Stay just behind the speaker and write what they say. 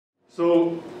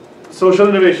So, social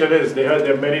innovation is, there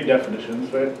are many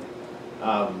definitions, right?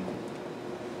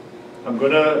 I'm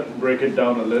going to break it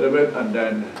down a little bit and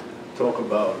then talk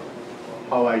about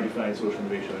how I define social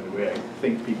innovation and the way I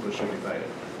think people should define it.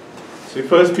 So the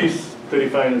first piece to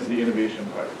define is the innovation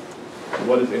part. So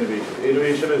what is innovation?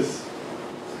 Innovation is,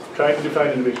 trying to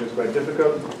define innovation is quite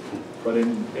difficult, but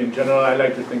in general I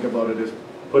like to think about it as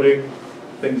putting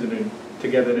things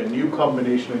together in a new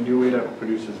combination, a new way that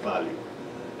produces value.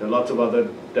 There are lots of other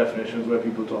definitions where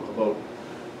people talk about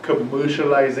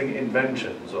commercializing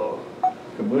inventions or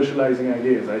commercializing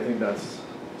ideas. I think that's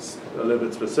a little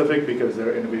bit specific because there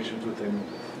are innovations within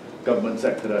government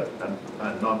sector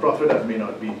and non-profit that may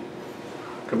not be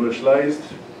commercialized.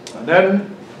 And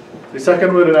then the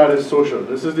second word of that is social.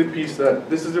 This is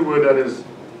the word that is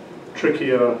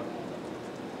trickier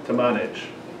to manage.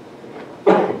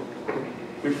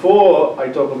 Before I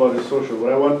talk about the social,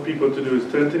 what I want people to do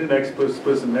is turn to the next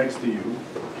person next to you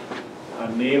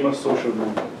and name a social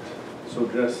movement. So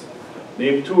just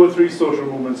name 2 or 3 social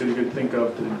movements that you can think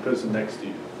of to the person next to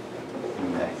you.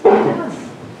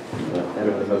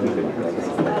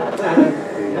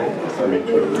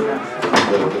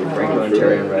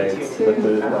 Egalitarian rights, the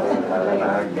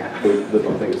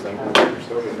things.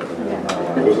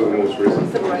 Those are the most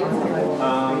recent.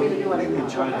 In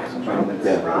China.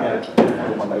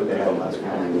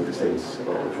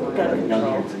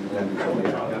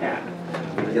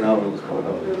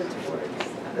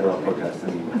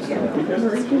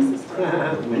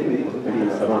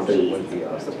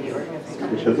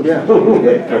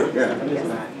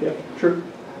 Yeah, true.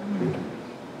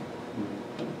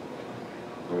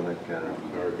 Or like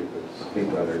Big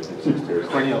Brother, Sisters.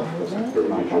 Cornel.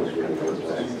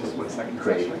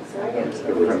 Great.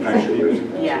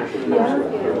 Yeah.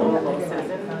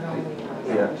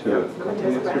 Yeah, too.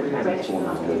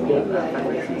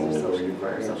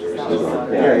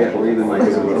 Yeah, or even like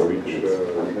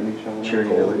Cherry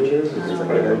Village.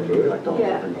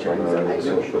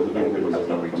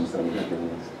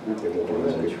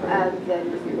 And then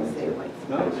we can say like.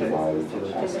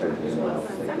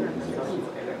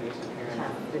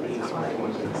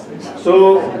 So,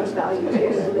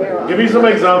 give me some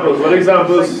examples. What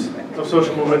examples of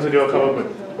social movements did you all come up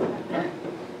with?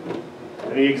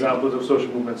 Any examples of social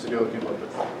movements that you all came up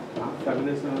with?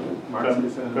 Feminism,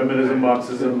 Marxism. Feminism,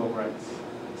 Marxism. Civil rights.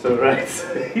 Civil rights.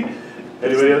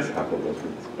 Anybody else?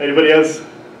 Anybody else?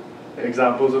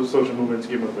 Examples of social movements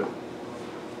you came up with?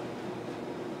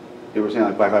 You were saying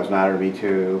like Black Lives Matter, Me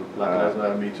Too. Black Lives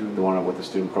Matter, Me Too. The one with the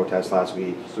student protest last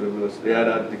week. Yeah,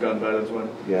 the gun violence one.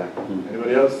 Yeah.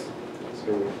 Anybody else?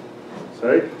 Similar.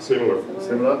 Sorry? Similar.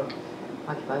 Similar?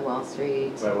 Occupy Wall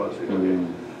Street. By Wall Street, okay.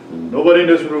 Nobody in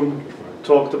this room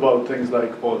talked about things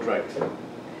like alt-right.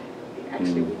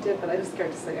 Actually, we did, but I just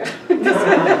scared to say it. It's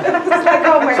like,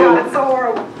 oh my God, it's so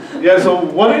horrible. Yeah, so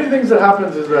one of the things that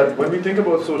happens is that when we think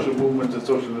about social movements and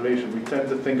social innovation, we tend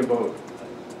to think about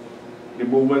the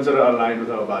movements that are aligned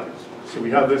with our values. So we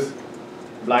have this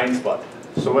blind spot.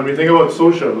 So when we think about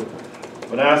social,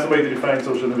 when I ask somebody to define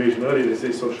social innovation earlier, they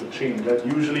say social change. That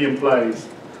usually implies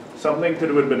something to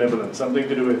do with benevolence, something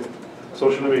to do with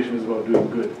social innovation is about doing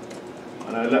good.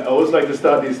 And I always like to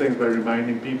start these things by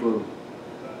reminding people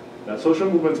that social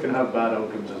movements can have bad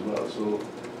outcomes as well. So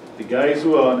the guys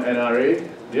who are on NRA,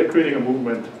 they're creating a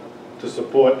movement to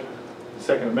support the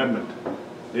Second Amendment.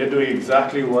 They're doing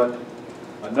exactly what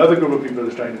another group of people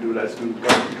is trying to do, let's do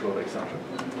gun control, etc.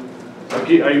 So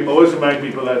I always remind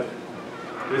people that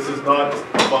this is not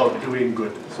about doing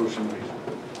good, social innovation.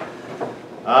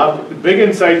 The big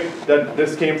insight that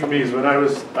this came for me is when I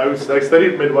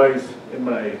studied midwives in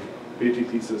my PhD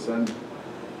thesis, and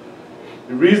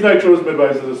the reason I chose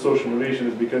midwives as a social innovation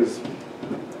is because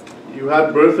you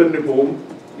had birth in the home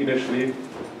initially,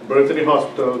 birth in the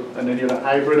hospital, and then you had a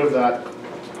hybrid of that.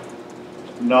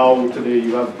 Now, today,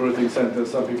 you have birthing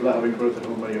centers. Some people are having birth at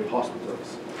home, and you have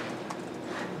hospitals.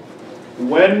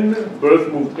 When birth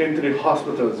moved into the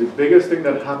hospitals, the biggest thing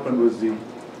that happened was the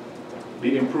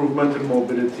improvement in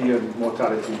morbidity and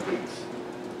mortality rates.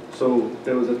 So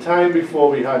there was a time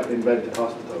before we had invented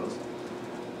hospitals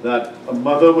that a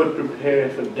mother would prepare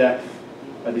for death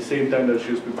at the same time that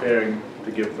she was preparing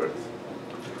to give birth.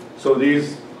 So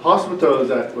these hospitals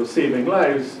that were saving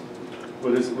lives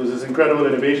was this incredible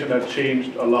innovation that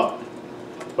changed a lot.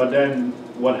 But then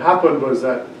what happened was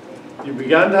that you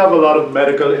began to have a lot of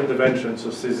medical interventions, so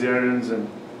cesareans and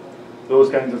those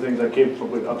kinds of things that came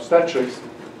from with obstetrics,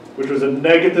 which was a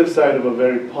negative side of a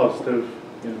very positive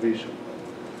innovation.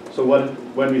 So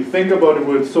when we think about the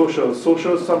word social,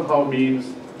 social somehow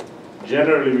means,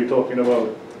 generally we're talking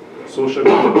about social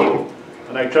good.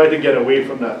 And I try to get away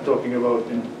from that,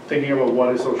 thinking about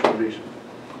what is social innovation.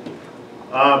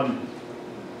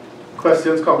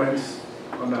 Questions, comments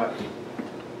on that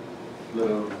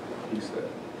little piece there?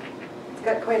 It's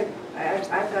got quite I've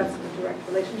got some direct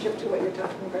relationship to what you're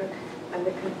talking about, and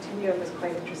the continuum is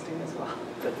quite interesting as well.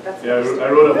 But that's Yeah, I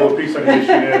wrote a whole piece on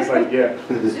innovation here. It's like, yeah,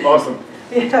 it's awesome.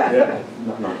 Yeah.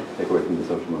 Not to take away from the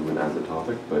social movement as a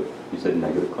topic, but you said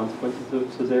negative consequences of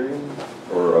cesarean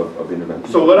or of intervention?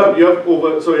 So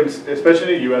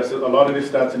especially in the US, a lot of the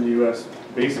stats in the US,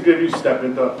 basically if you step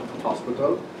into a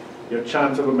hospital, your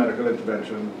chance of a medical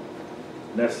intervention,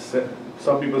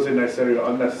 some people say necessary or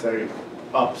unnecessary,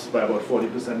 ups by about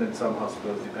 40% in some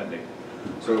hospitals depending.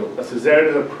 So a cesarean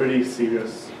is a pretty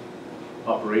serious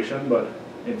operation, but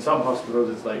in some hospitals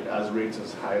it's like as rates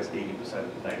as high as 80%,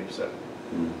 90%.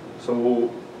 So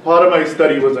part of my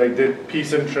study was I did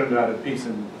piece in Trinidad and piece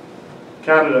in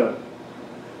Canada,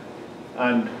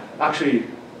 and actually,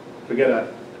 forget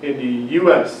that, in the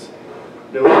US,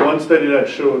 there was one study that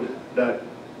showed that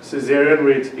cesarean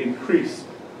rates increased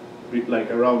with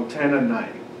like around 10 and 9,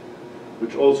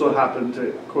 which also happened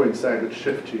to coincide with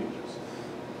shift changes.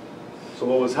 So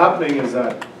what was happening is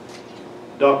that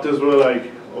doctors were like,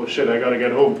 oh shit, I gotta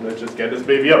get home, let's just get this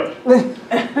baby up.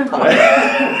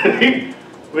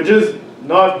 Which is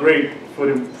not great for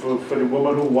the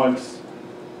woman who wants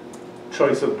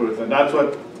choice of birth, and that's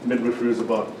what midwifery is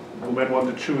about. Women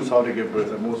want to choose how to give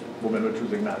birth, and most women are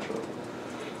choosing natural.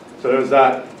 So there's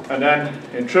that. And then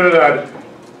in Trinidad,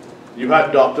 you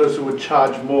had doctors who would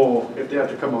charge more if they had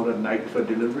to come out at night for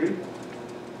delivery.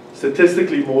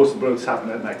 Statistically, most births happen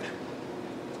at night.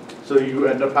 So you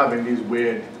end up having these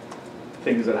weird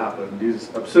things that happen, these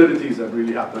absurdities that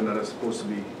really happen that are supposed to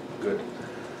be good.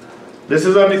 This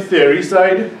is on the theory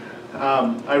side.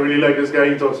 I really like this guy.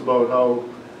 He talks about how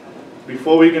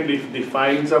before we can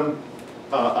define some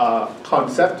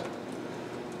concept,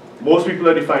 most people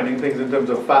are defining things in terms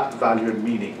of fact, value, and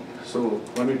meaning. So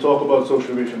when we talk about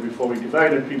social innovation, before we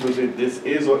define it, people say this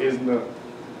is or isn't a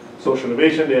social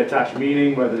innovation. They attach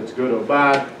meaning, whether it's good or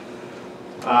bad.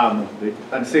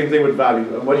 And same thing with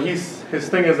value. And what his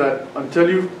thing is that until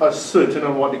you are certain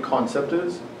on what the concept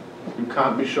is, you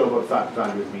can't be sure about fact,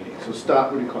 value, and meaning. So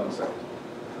start with the concept.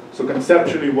 So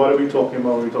conceptually, what are we talking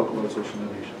about when we talk about social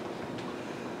innovation?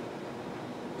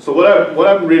 So what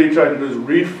I'm really trying to do is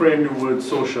reframe the word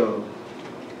social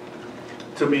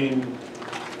to mean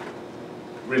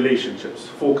relationships,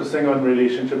 focusing on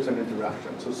relationships and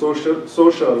interaction. So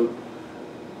social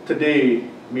today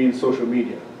means social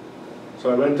media.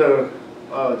 So I went to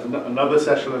another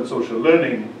session on social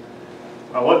learning,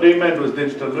 and what they meant was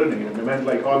digital learning, and they meant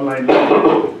like online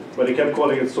learning, but they kept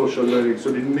calling it social learning. So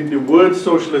the word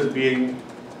social is being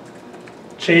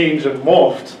changed and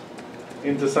morphed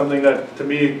into something that, to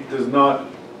me, does not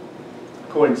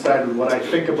coincide with what I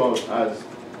think about as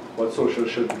what social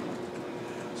should be.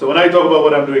 So when I talk about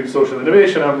what I'm doing social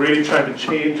innovation, I'm really trying to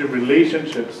change the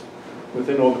relationships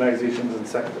within organizations and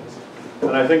sectors.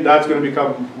 And I think that's going to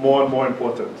become more and more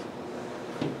important.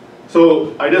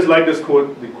 So I just like this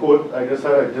quote, I just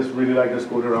really like this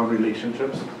quote around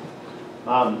relationships.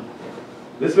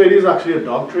 This lady is actually a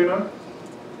dog trainer.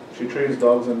 She trains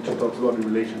dogs and she talks about the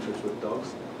relationships with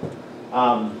dogs.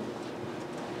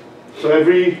 So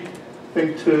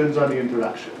everything turns on the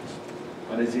interactions.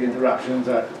 And it's the interactions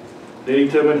that they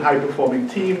determine high-performing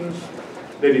teams,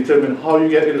 they determine how you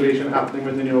get innovation happening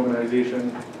within the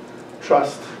organization,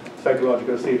 trust,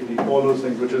 psychological safety, all those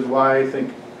things, which is why I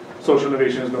think social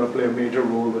innovation is going to play a major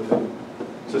role within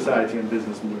society and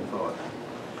business moving forward.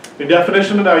 The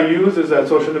definition that I use is that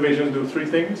social innovations do three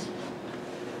things.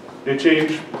 They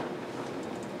change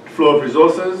flow of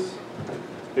resources,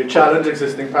 they challenge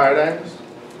existing paradigms,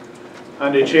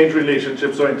 and they change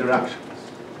relationships or interactions.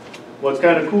 What's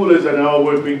kind of cool is that in our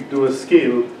work we do a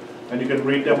scale, and you can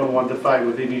rate them on 1 to 5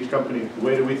 within each company.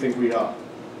 Where do we think we are?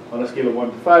 On a scale of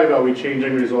 1 to 5, are we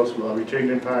changing resource flow? Are we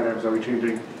changing paradigms? Are we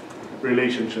changing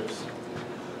relationships?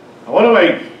 And one of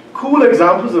my cool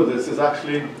examples of this is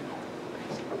actually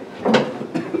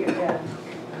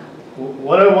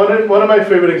one of my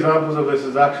favorite examples of this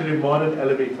is actually modern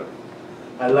elevator.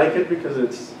 I like it because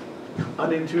it's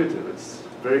unintuitive. It's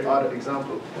a very odd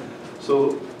example.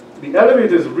 So the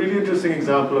elevator is a really interesting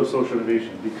example of social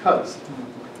innovation because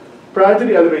prior to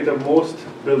the elevator, most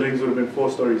buildings would have been 4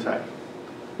 stories high.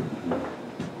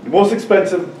 The most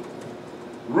expensive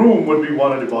room would be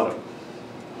one at the bottom,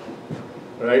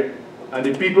 right? And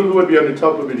the people who would be on the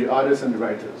top would be the artists and the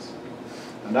writers.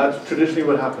 And that's traditionally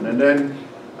what happened. And then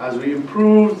as we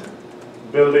improved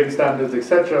building standards,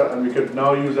 etc., and we could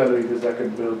now use elevators that can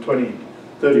build 20,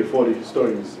 30, 40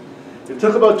 stories. It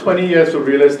took about 20 years for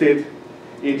real estate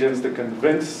agents to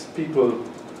convince people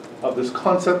of this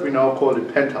concept we now call the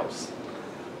penthouse.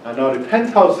 And now the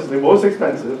penthouse is the most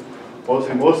expensive, also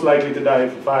the most likely to die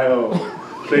if fire or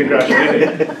plane crash.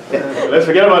 Let's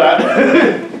forget about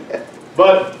that.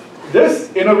 But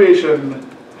this innovation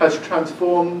has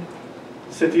transformed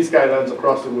city skylines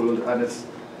across the world, and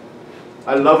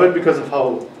I love it because of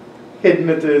how hidden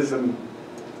it is, and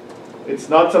it's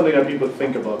not something that people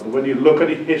think about. But when you look at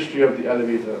the history of the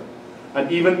elevator,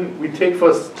 and even we take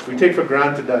for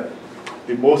granted that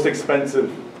the most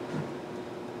expensive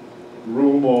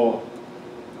room or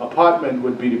apartment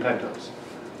would be the penthouse,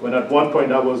 when at one point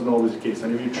that wasn't always the case.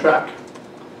 And if you track,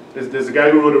 there's a guy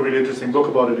who wrote a really interesting book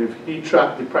about it. If he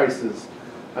tracked the prices,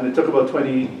 and it took about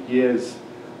 20 years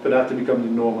for that to become the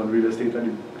norm on real estate.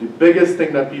 And the biggest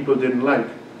thing that people didn't like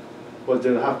was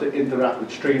they'll have to interact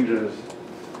with strangers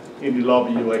in the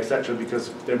lobby or etc.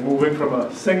 because they're moving from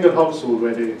a single household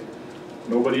where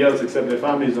nobody else except their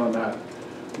families on that,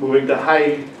 moving to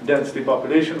high density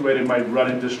population where they might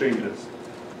run into strangers,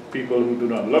 people who do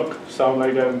not look, sound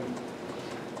like them,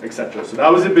 etc. So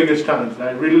that was the biggest challenge, and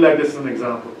I really like this as an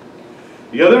example.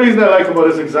 The other reason I like about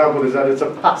this example is that it's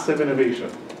a passive innovation.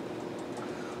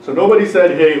 So nobody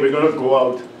said, hey, we're going to go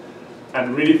out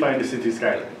and really find the city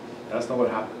skyline. That's not what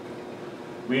happened.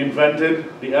 We invented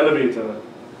the elevator,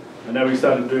 and then we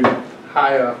started doing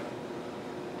higher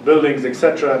buildings,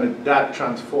 etc., and that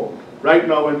transformed. Right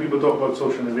now, when people talk about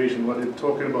social innovation, what they're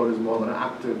talking about is more of an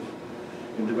active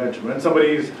intervention. When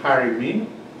somebody is hiring me,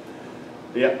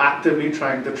 they are actively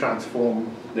trying to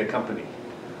transform their company.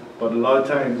 But a lot of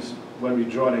times, when we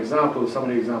draw an example, some of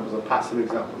the examples are passive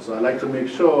examples. So I like to make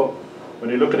sure,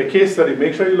 when you look at a case study,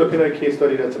 make sure you're looking at a case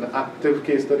study that's an active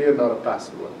case study and not a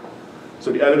passive one.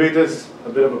 So the elevator is a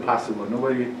bit of a passive one.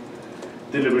 Nobody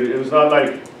deliberately, it was not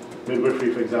like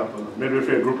midwifery, for example.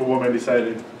 Midwifery, a group of women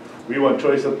decided, we want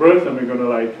choice of birth, and we're going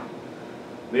to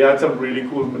they had some really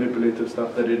cool manipulative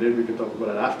stuff that they did. We could talk about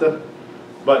it after.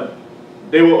 But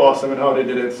they were awesome in how they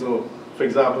did it. So, for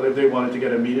example, if they wanted to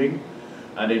get a meeting,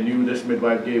 and they knew this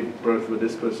midwife gave birth with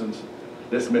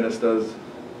this minister's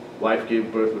wife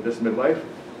gave birth with this midwife,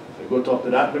 they go talk to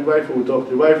that midwife, who would talk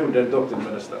to the wife, who then talk to the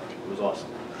minister. It was awesome.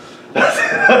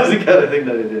 That's the kind of thing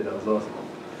that they did. That was awesome.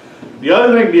 The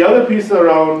other piece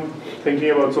around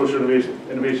thinking about social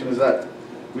innovation is that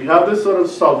we have this sort of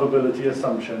solvability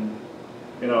assumption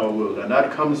in our world, and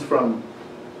that comes from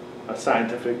a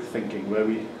scientific thinking where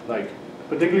we,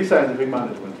 particularly scientific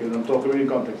management, because I'm talking in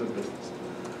the context of business,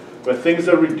 where things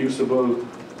are reducible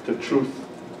to truth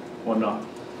or not.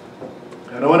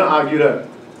 And I want to argue that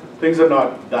things are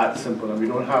not that simple, and we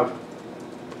don't have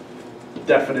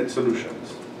definite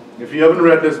solutions. If you haven't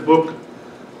read this book,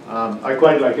 I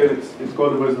quite like it. It's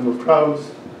called The Wisdom of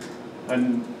Crowds.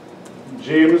 And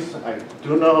James, I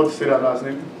don't know how to say that last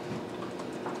name,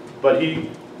 but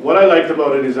what I liked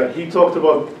about it is that he talked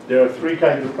about there are three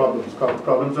kinds of problems: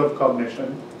 problems of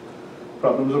cognition,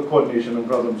 problems of coordination, and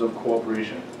problems of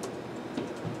cooperation.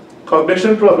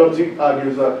 Cognition problems, he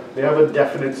argues, that they have a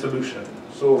definite solution.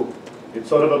 So it's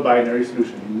sort of a binary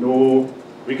solution.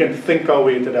 We can think our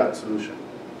way to that solution.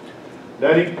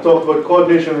 Then he talked about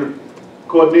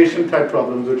coordination type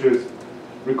problems, which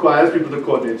requires people to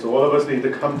coordinate. So all of us need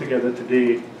to come together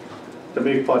today to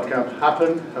make PodCamp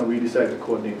happen, and we decide to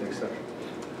coordinate, etc.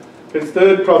 His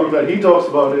third problem that he talks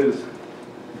about is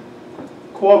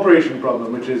cooperation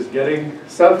problem, which is getting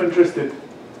self-interested,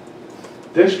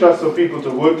 distrustful people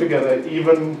to work together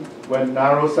even when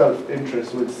narrow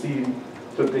self-interest would seem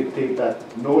to dictate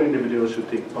that no individual should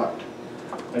take part.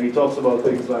 And he talks about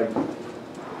things like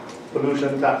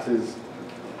pollution taxes,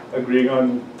 agreeing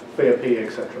on fair pay,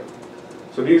 etc.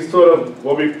 So these sort of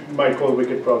what we might call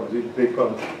wicked problems, these big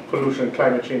problems. Pollution,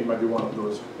 climate change might be one of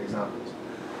those examples.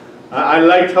 I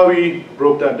liked how he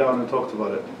broke that down and talked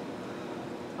about it.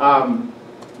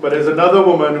 But there's another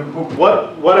woman who,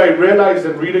 what I realized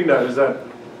in reading that is that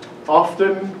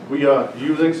often we are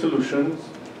using solutions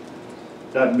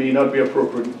that may not be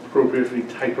appropriate for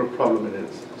the type of problem it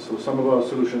is. So some of our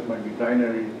solutions might be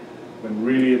binary, when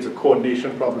really it's a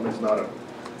coordination problem,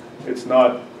 it's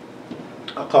not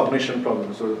a cognition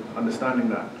problem, so understanding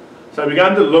that. So I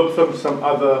began to look for some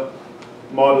other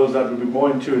models that would be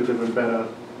more intuitive and better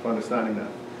for understanding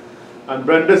that. And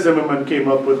Brenda Zimmerman came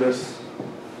up with this.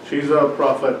 She's a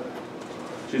prophet,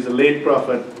 she's a late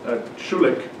prophet at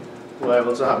Schulich, who I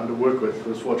also happened to work with,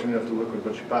 was fortunate enough to work with,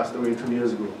 but she passed away 2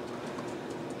 years ago.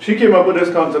 She came up with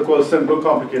this concept called simple,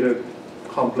 complicated,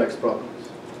 complex problems.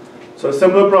 So a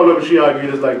simple problem, she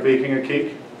argued, is like baking a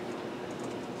cake.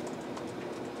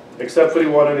 Except for the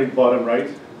one in the bottom right,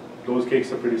 those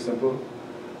cakes are pretty simple.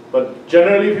 But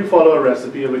generally, if you follow a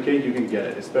recipe of a cake, you can get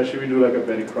it, especially if you do like a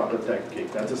Betty Crocker type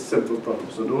cake. That's a simple problem.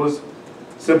 So those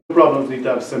simple problems need to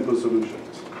have simple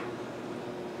solutions.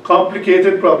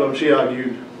 Complicated problems, she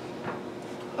argued,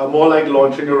 are more like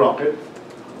launching a rocket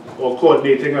or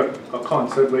coordinating a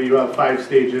concert where you have 5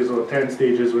 stages or 10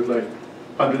 stages with like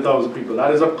 100,000 people.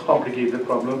 That is a complicated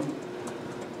problem.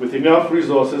 With enough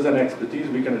resources and expertise,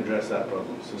 we can address that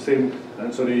problem.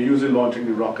 So they're using launching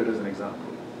the rocket as an example.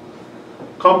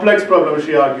 Complex problem,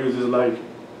 she argues, is like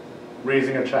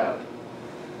raising a child.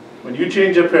 When you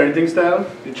change your parenting style,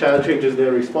 the child changes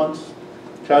their response.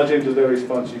 Child changes their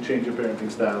response, you change your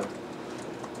parenting style.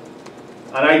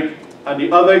 And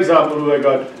the other example who I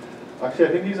got, actually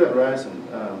I think he's at Ryerson.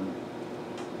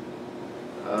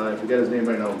 I forget his name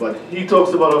right now, but he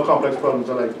talks about how complex problems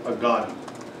are like a garden,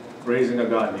 raising a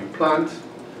garden. You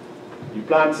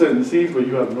plant certain seeds, but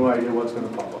you have no idea what's going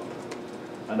to pop up.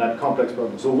 And that complex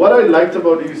problem. So what I liked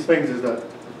about these things is that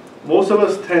most of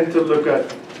us tend to look at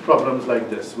problems like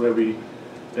this, where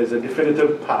there's a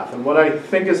definitive path. And what I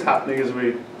think is happening is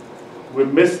we're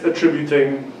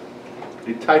misattributing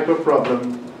the type of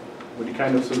problem with the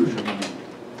kind of solution we need.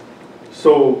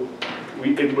 So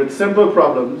with simple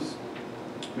problems,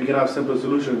 we can have simple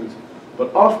solutions,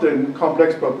 but often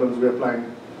complex problems, we're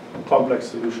applying complex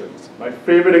solutions. My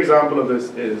favorite example of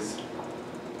this is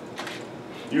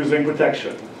using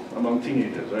protection among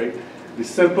teenagers, right? The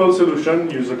simple solution,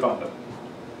 use a condom.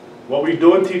 What we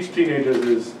don't teach teenagers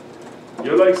is,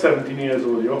 you're like 17 years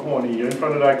old, you're horny, you're in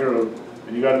front of that girl,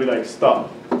 and you gotta be like,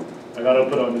 stop, I gotta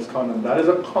put on this condom.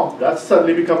 That's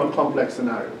suddenly become a complex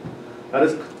scenario. That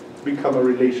has become a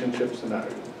relationship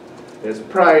scenario. There's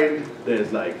pride,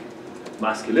 there's like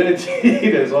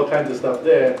masculinity, there's all kinds of stuff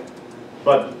there.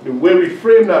 But the way we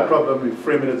frame that problem, we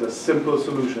frame it as a simple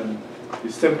solution.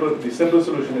 The simple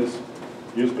solution is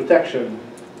use protection.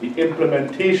 The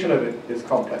implementation of it is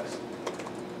complex.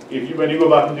 When you go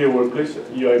back into your workplace,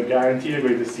 you are guaranteed you're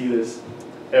going to see this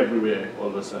everywhere all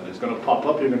of a sudden. It's going to pop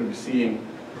up, you're going to be seeing,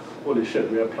 holy shit,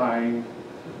 we're applying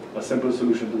a simple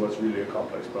solution to what's really a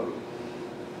complex problem.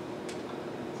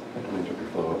 I can interrupt your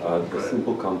flow. The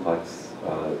simple complex,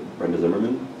 Brenda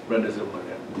Zimmerman,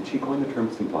 Yeah. did she coin the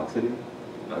term complexity?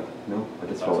 No. No? I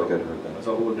just felt like I'd heard that. That's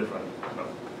a whole different. No.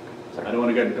 Sorry. I don't want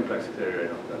to get into complexity theory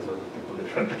right now. That's a completely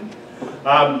different thing.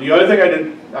 The other thing I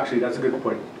didn't, actually, that's a good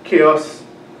point. Chaos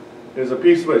is a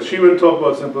piece where she would talk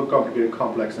about simple, complicated,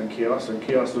 complex, and chaos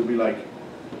would be like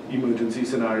emergency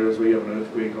scenarios where you have an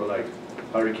earthquake or like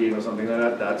hurricane or something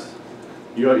like that.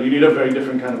 You need a very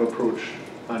different kind of approach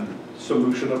and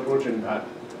solution approach in that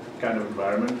kind of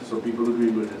environment. So people would be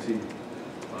emergency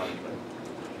management.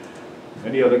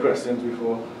 Any other questions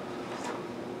before?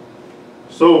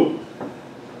 So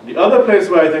the other place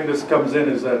where I think this comes in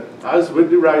is that as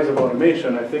with the rise of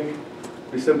automation, I think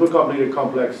the simple, complicated,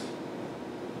 complex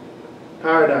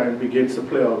paradigm begins to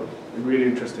play out in really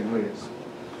interesting ways.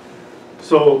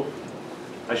 So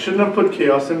I shouldn't have put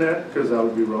chaos in there because that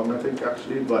would be wrong, I think,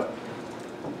 actually, but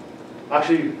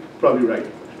actually probably right.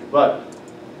 But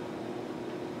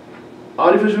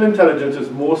artificial intelligence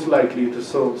is most likely to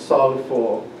solve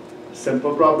for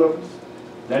simple problems,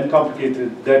 then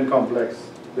complicated, then complex,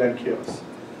 then chaos.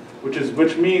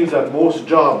 Which means that most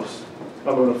jobs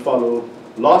are going to follow,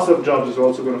 loss of jobs is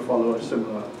also going to follow a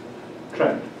similar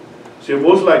trend. So you're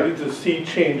most likely to see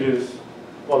changes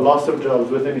or loss of jobs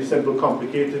within the simple,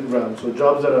 complicated realm. So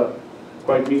jobs that are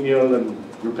quite menial and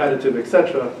repetitive,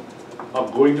 etc., are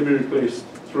going to be replaced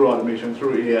through automation,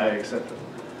 through AI, etc.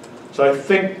 So I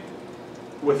think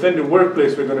within the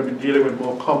workplace, we're going to be dealing with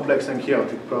more complex and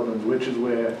chaotic problems, which is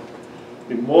where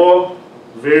the more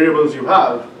variables you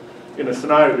have in a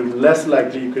scenario, the less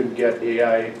likely you can get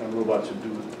AI and robots to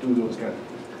do those kind of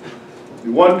things.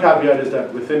 The one caveat is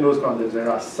that within those contexts, there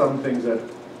are some things that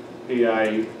AI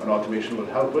and automation will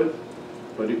help with,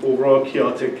 but the overall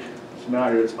chaotic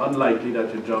scenario, it's unlikely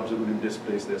that your jobs are going to be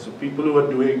displaced there. So people who are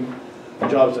doing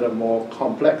jobs that are more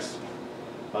complex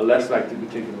are less likely to be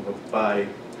taken over by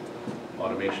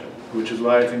automation, which is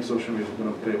why I think social media is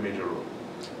going to play a major role.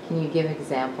 Can you give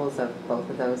examples of both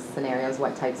of those scenarios?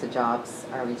 What types of jobs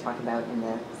are we talking about in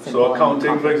the simple So and accounting, for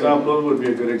complicated? example, would be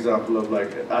a good example of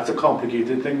like, that's a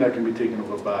complicated thing that can be taken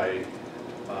over by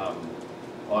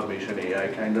automation, AI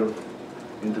kind of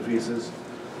interfaces.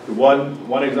 The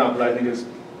one example I think is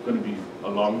going to be a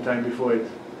long time before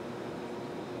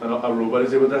a robot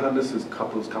is able to handle this is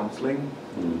couples counseling.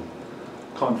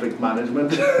 Conflict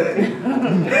management.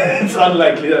 It's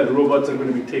unlikely that robots are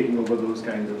going to be taking over those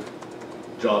kinds of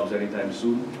jobs anytime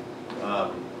soon.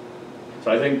 So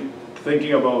I think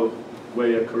thinking about where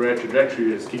your career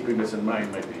trajectory is, keeping this in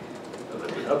mind might be a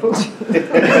little bit be helpful.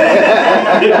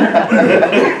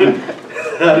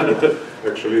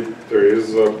 Actually, there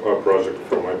is a project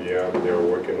from IBM. They are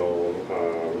working on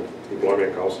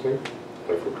employment counseling,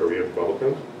 like for career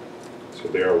development. So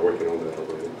they are working on that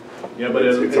already. Yeah, but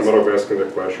it's a matter of asking the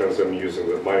questions and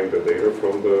mining the data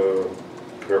from the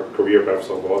career paths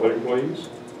of other employees.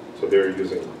 So they're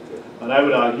using it. And I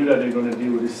would argue that they're going to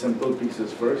deal with these simple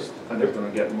pieces first, and they're going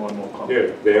to get more and more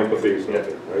complex. Yeah, the empathy is not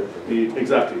there, right?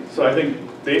 Exactly. So I think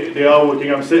they are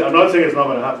working. I'm not saying it's not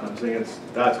going to happen. I'm saying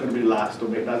that's going to be last, or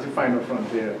maybe that's the final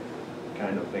frontier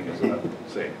kind of thing, is what I'm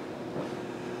saying.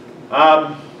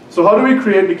 So how do we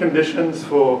create the conditions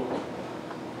for,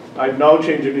 I'm now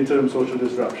changing the term social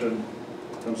disruption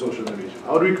from social innovation.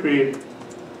 How do we create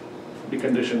the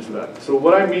conditions for that? So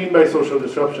what I mean by social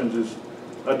disruptions is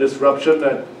a disruption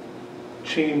that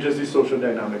changes the social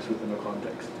dynamics within a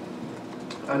context.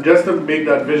 And just to make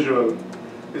that visual,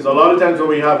 is a lot of times what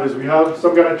we have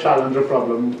some kind of challenge or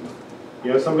problem,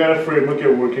 you have some kind of framework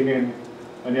you're working in,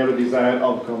 and you have a desired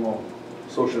outcome or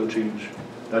social change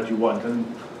that you want. And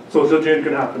social change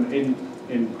can happen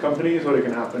in companies, or it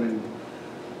can happen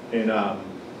in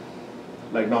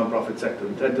like non-profit sector.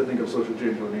 We tend to think of social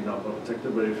change only in non-profit sector,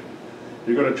 but if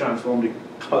you're going to transform the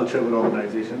culture of an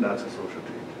organization, that's a social change.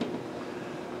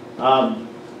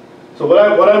 So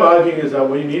what I'm arguing is that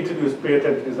what you need to do is pay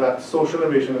attention, is that social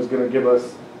innovation is going to give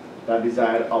us that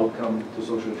desired outcome to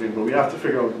social change. But we have to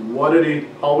figure out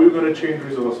how we're going to change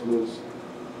resource flows,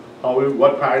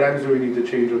 what paradigms do we need to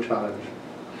change or challenge,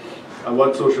 and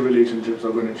what social relationships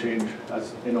are going to change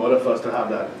in order for us to have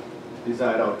that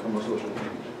desired outcome of social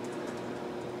change.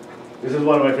 This is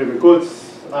one of my favorite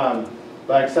quotes.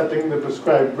 By accepting the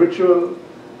prescribed ritual,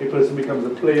 a person becomes a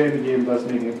player in the game, thus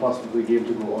making it possible for the game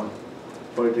to go on,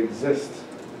 for it to exist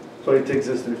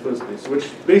in the first place.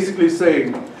 Which basically is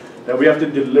saying that we have to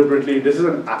deliberately, this is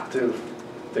an active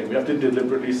thing, we have to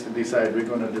deliberately decide we're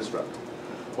going to disrupt.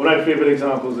 One of my favorite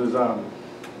examples is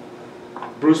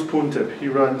Bruce Poontip. He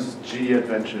runs G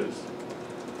Adventures.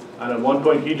 And at one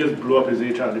point he just blew up his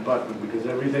HR department because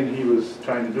everything he was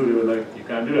trying to do, they were like, you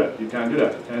can't do that, you can't do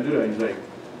that, you can't do that. He's like,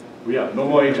 we have no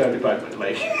more HR department.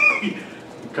 Like, he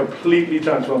completely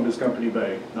transformed his company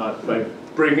by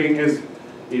bringing his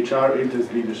HR into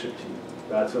his leadership team.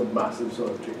 That's a massive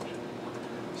sort of change.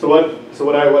 So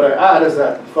what I add is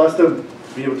that for us to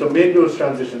be able to make those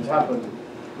transitions happen,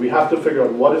 we have to figure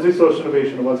out what is the social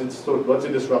innovation, what's the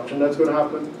disruption that's going to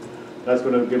happen, that's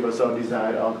going to give us our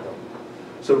desired outcome.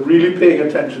 So really paying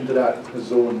attention to that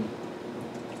zone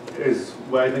is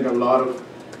where I think a lot of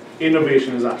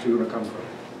innovation is actually going to come from.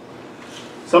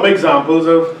 Some examples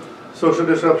of social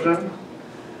disruption.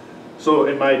 So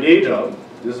in my day job,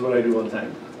 this is what I do all the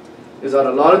time, is that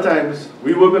a lot of times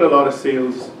we work with a lot of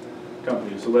sales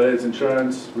companies. So whether it's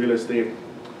insurance, real estate,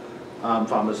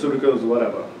 pharmaceuticals,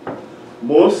 whatever.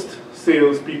 Most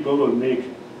salespeople will make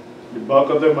the bulk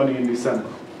of their money in December.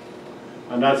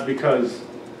 And that's because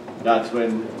that's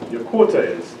when your quota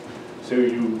is. So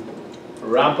you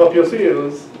ramp up your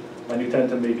sales and you tend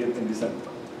to make it in December.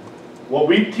 What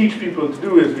we teach people to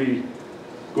do is we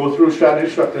go through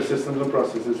strategy, structure, systems and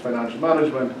processes, financial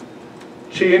management,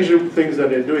 change the things that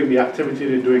they're doing, the activity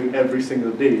they're doing every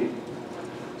single day,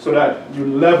 so that you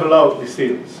level out the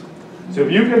sales. So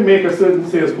if you can make a certain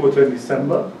sales quota in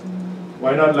December,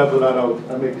 why not level that out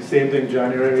and make the same thing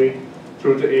January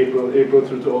through to April, April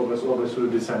through to August, August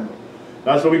through to December.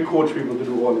 That's what we coach people to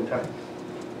do all the time.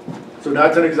 So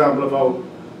that's an example of how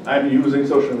I'm using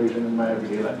social innovation in my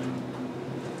everyday life.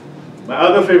 My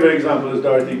other favorite example is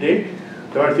Dorothy Day.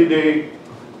 Dorothy Day,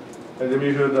 has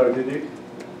anybody heard of Dorothy Day?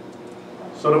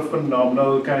 Sort of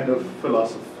phenomenal kind of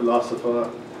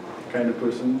philosopher kind of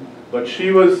person. But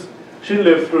she lived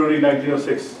through the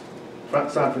 1906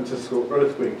 San Francisco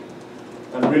earthquake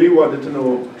and really wanted to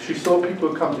know, she saw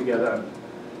people come together, and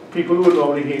people who would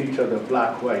normally hate each other,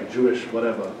 black, white, Jewish,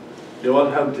 whatever, they all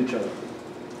helped each other.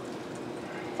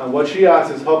 And what she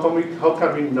asked is, how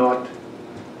can we not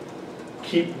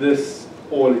keep this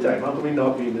all the time? How can we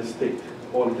not be in this state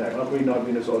all the time? How can we not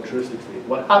be in this altruistic state?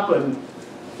 What happened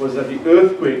was that the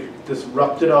earthquake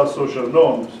disrupted our social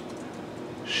norms,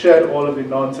 shed all of the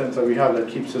nonsense that we have that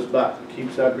keeps us back,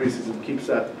 keeps that racism, keeps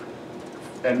that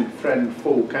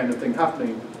friend-foe kind of thing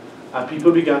happening, and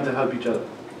people began to help each other.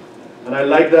 And I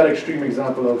like that extreme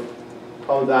example of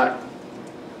how that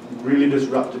really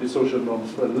disrupted the social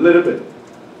norms for a little bit.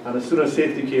 And as soon as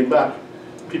safety came back,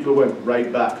 people went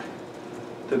right back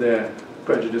to their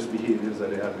prejudiced behaviors that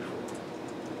they had before.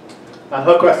 And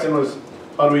her question was,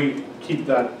 how do we keep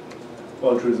that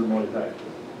altruism all the time?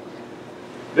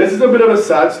 This is a bit of a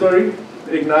sad story,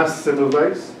 Ignaz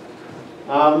Semmelweis.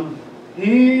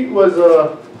 He was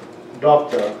a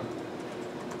doctor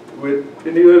in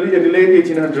the late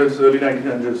 1800s, early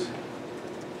 1900s.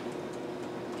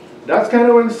 That's kind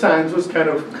of when science was kind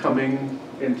of coming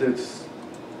into its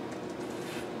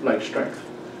strength.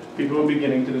 People were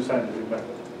beginning to do scientific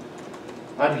method.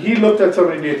 And he looked at some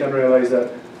of the data and realized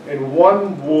that in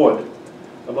one ward,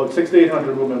 about 600 to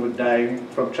 800 women were dying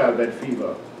from childbed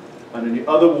fever. And in the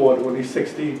other ward, only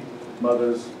 60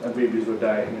 mothers and babies were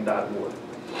dying in that ward.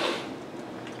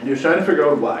 And he was trying to figure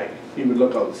out why. He would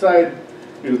look outside,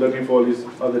 he was looking for all these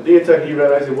other data. He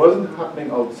realized it wasn't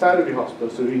happening outside of the hospital,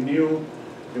 so he knew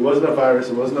it wasn't a virus,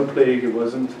 it wasn't a plague, it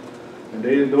wasn't, and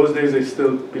in those days they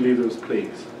still believed it was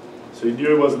plagues. So he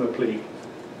knew it wasn't a plague.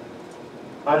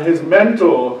 And his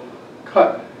mentor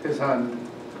cut his hand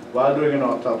while doing an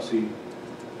autopsy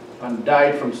and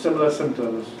died from similar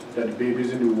symptoms that the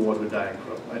babies in the ward were dying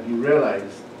from. And he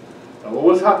realized that what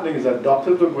was happening is that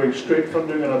doctors were going straight from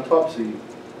doing an autopsy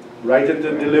right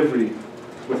into delivery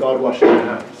without washing their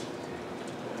hands.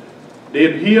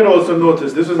 He had also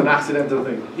noticed, this was an accidental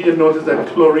thing, he had noticed that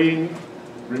chlorine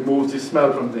removes the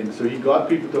smell from things. So he got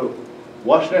people to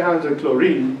wash their hands with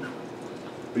chlorine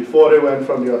before they went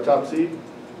from the autopsy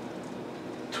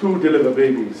to deliver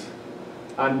babies.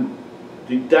 And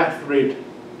the death rate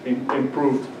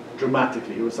improved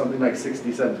dramatically. It was something like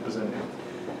 60–70%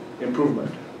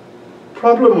 improvement.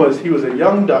 Problem was, he was a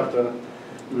young doctor,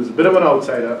 he was a bit of an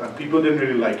outsider, and people didn't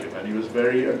really like him, and he was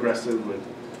very aggressive with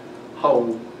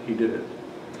how he did it.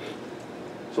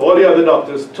 So all the other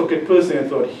doctors took it personally and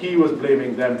thought he was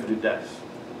blaming them for the deaths.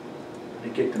 They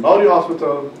kicked him out of the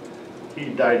hospital. He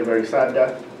died a very sad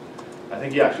death. I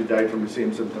think he actually died from the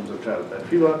same symptoms of childbed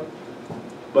fever.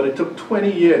 But it took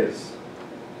 20 years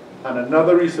and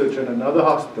another researcher in another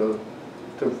hospital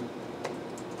to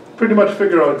pretty much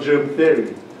figure out germ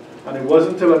theory. And it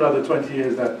wasn't until another 20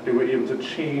 years that they were able to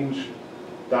change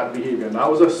that behavior. And that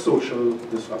was a social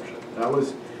disruption.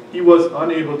 He was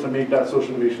unable to make that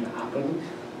social innovation happen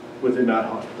within that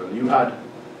hospital. You had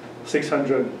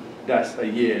 600 deaths a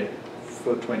year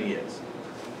for 20 years.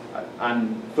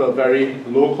 And for a very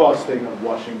low cost thing of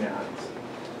washing their hands.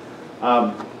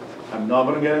 I'm not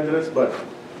going to get into this, but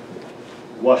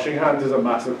washing hands is a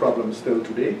massive problem still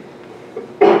today.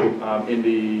 In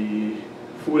the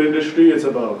food industry, it's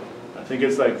about, I think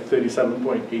it's like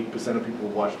 37.8% of people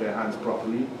wash their hands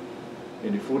properly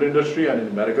in the food industry, and in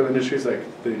the medical industry, it's like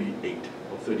 38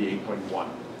 or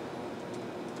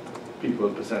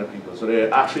 38.1% of people. So there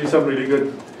are actually some really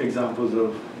good examples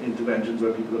of interventions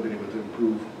where people have been able to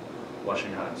improve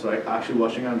washing hands. So actually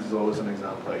washing hands is always an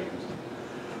example I use.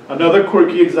 Another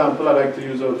quirky example I like to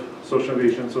use of social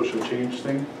innovation, social change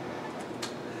thing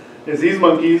is these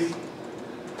monkeys.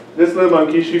 This little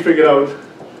monkey, she figured out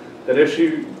that if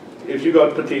you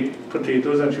got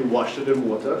potatoes and she washed it in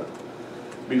water,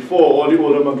 before all the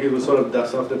older monkeys would sort of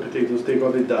dust off the potatoes, take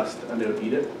all the dust, and they would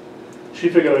eat it. She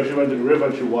figured out if she went to the river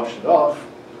and she washed it off,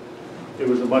 it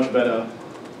was a much better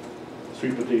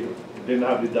sweet potato. It didn't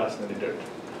have the dust and the dirt.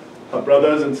 Her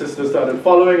brothers and sisters started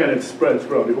following, and it spread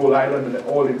throughout the whole island, and then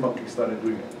all the monkeys started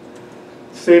doing it.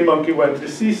 Same monkey went to the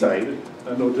seaside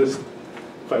and noticed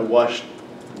if I wash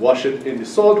it in the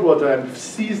salt water, I'm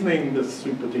seasoning the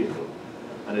sweet potato,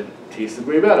 and it tasted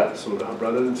way better. So her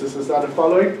brothers and sisters started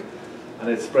following, and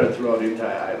it spread throughout the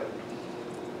entire island.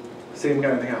 Same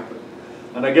kind of thing happened.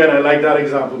 And again, I like that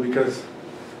example because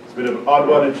it's a bit of an odd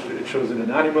one. It shows it in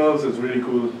animals. It's a really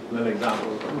cool little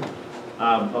example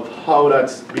of how that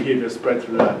behavior spread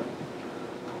through that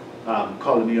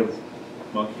colony of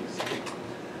monkeys.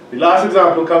 The last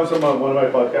example comes from one of my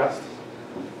podcast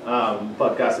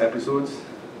episodes.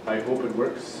 I hope it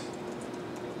works.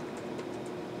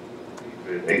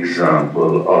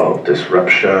 Example of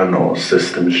disruption or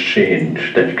systems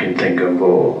change that you can think of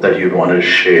or that you'd want to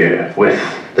share with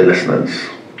the listeners?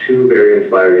 Two very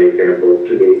inspiring examples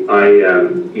to me.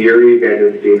 Yuri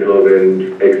Van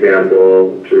Steenhoven's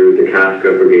example through the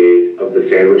Casca Brigade of the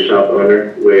sandwich shop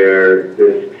owner, where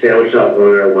this sandwich shop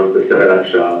owner wants to set up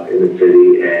shop in the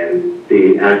city, and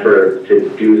the effort to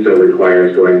do so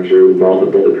requires going through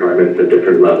multiple departments at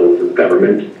different levels of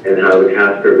government, and how the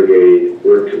Casca Brigade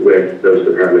worked with those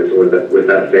departments, with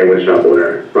that sandwich shop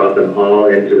owner, brought them all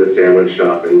into the sandwich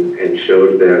shop and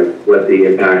showed them what the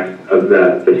impact of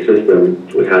the system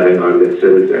was having on the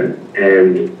citizen.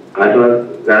 And I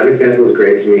thought that example was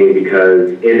great to me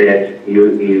because in it,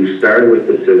 you start with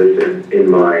the citizen in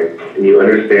mind, and you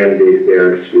understand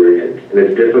their experience. And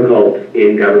it's difficult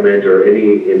in government or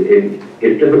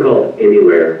it's difficult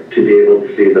anywhere to be able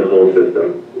to see the whole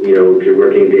system. You know, if you're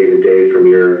working day to day from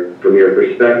your from your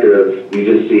perspective, you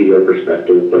just see your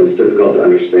perspective, but it's difficult to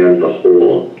understand the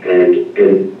whole. And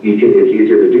it's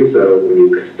easier to do so when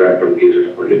you start from the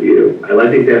user's point of view. I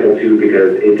like the example too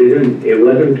because it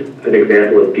wasn't an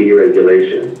example of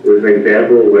deregulation. It was an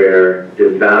example where the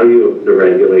value of the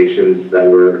regulations that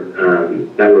were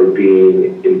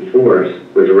being enforced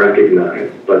was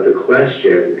recognized. But the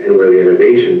question and where the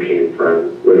innovation came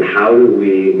from was how do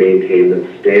we maintain the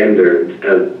standards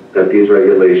that these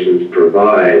regulations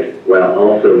provide while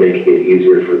also making it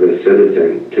easier for the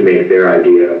citizen to make their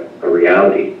idea a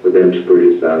reality, for them to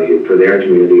produce value for their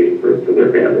community and for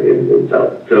their family and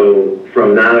themselves. So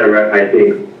from that, I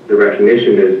think the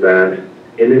recognition is that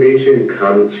innovation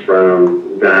comes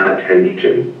from that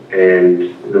tension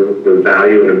and the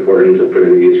value and importance of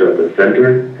putting the user at the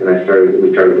center. And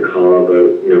we started the call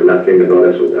about, nothing about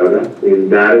us without us. I mean,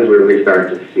 that is where we start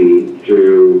to see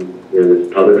through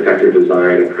this public sector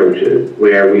design approaches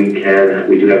where we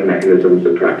do have mechanisms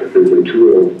and practices and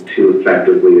tools to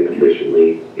effectively and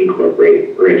efficiently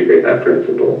incorporate or integrate that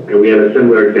principle. And we have a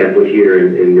similar example here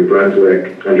in New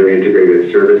Brunswick under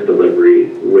integrated service delivery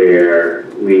where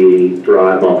we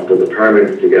brought multiple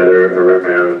departments together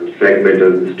around a segment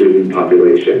of the student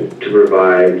population to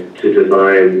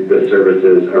design the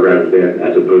services around them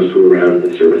as opposed to around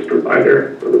the service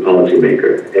provider or the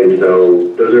policymaker. And so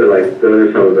those are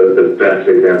some of the best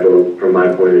examples from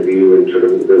my point of view and sort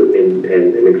of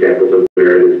and examples of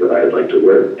where it is that I'd like to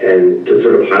work. And to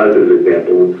sort of highlight those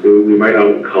examples, we might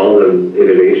not call them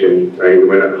innovation, right? We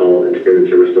might not call integrated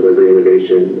service delivery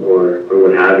innovation or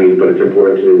what have you, but it's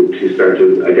important to start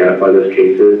to identify those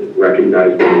cases,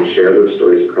 recognize them, and share those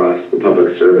stories across the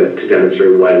public service to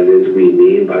demonstrate what it is we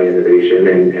mean by innovation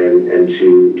and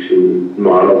to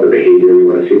model the behavior we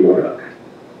want to see more of.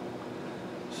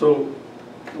 So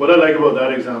what I like about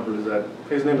that example is that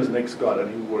his name is Nick Scott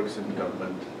and he works in the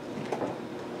government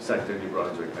sector in New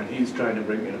Brunswick, and he's trying to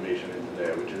bring innovation into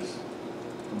there, which is,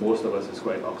 for most of us, is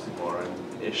quite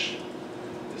oxymoron-ish.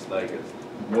 It's like,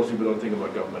 most people don't think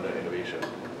about government and innovation.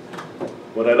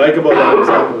 What I like about that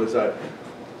example is that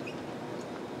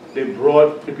they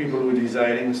brought the people who were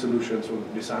designing solutions from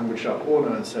the sandwich shop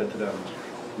owner and said to them,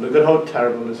 look at how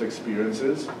terrible this experience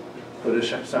is for this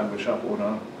sandwich shop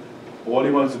owner. All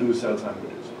he wants to do is sell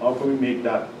sandwiches. How can we make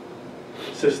that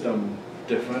system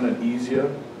different and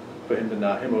easier for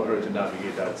him or her to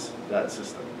navigate that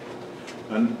system?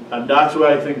 And that's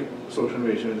where I think social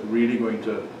innovation is really going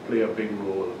to play a big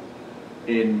role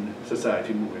in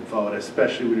society moving forward,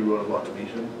 especially with the role of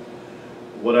automation.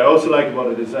 What I also like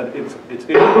about it is that it's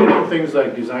integrating things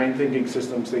like design thinking,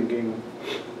 systems thinking,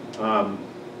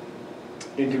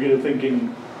 integrated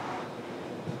thinking,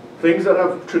 things that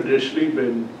have traditionally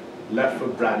been left for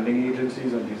branding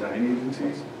agencies and design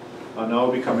agencies are now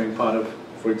becoming part of,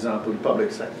 for example, the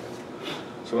public sector.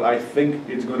 So I think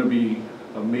it's going to be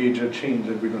a major change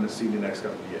that we're going to see in the next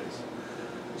couple of years.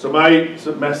 So my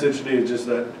message today is just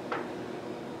that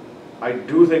I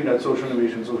do think that social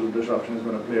innovation, social disruption is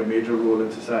going to play a major role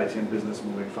in society and business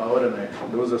moving forward,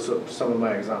 and those are some of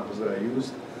my examples that I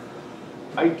used.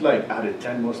 I added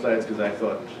 10 more slides because I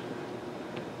thought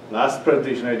last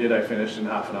presentation I did I finished in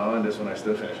half an hour, and this one I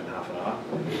still finished in half an hour.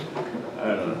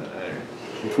 I don't know.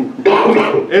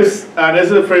 And this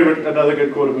is a favorite, another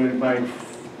good quote of mine,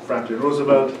 Franklin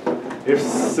Roosevelt. If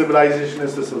civilization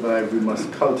is to survive, we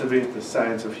must cultivate the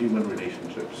science of human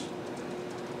relationships.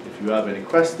 If you have any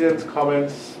questions,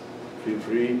 comments, feel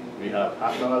free. We have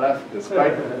half an hour left,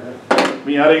 despite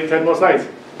me adding 10 more slides.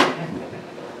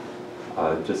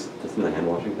 Just in the hand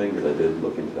washing thing, because I did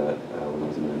look into that when I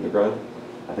was in undergrad.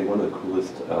 I think one of the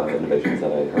coolest innovations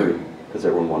that I heard, because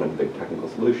everyone wanted big technical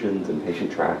solutions and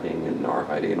patient tracking and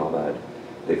RFID and all that,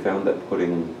 they found that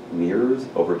putting mirrors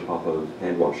over top of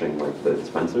hand washing, like the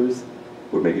dispensers,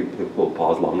 would make people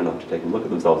pause long enough to take a look at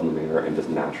themselves in the mirror and just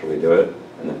naturally do it,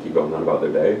 and then keep going on about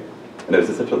their day. And it was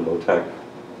just such a low-tech,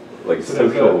 like, so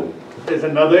social... There's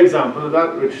another example of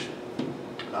that, which,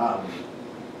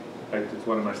 it's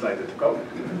one of my slides I took out.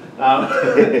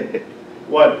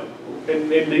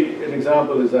 An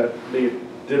example is that they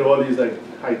did all these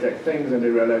high-tech things, and they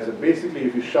realized that basically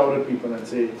if you shout at people and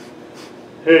say,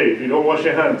 hey, if you don't wash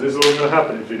your hands, this is what's going to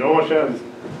happen. If you don't wash your hands,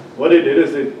 what they did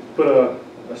is they put a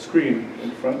screen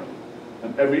in front,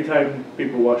 and every time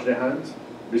people wash their hands,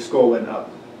 the score went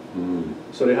up.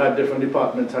 So they had different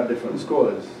departments had different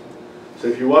scores. So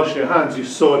if you wash your hands, you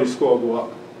saw the score go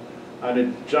up, and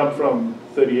it jumped from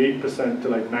 38% to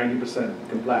 90%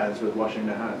 compliance with washing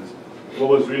their hands. What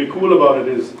was really cool about it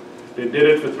is they did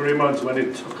it for 3 months. When they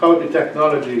took out the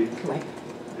technology,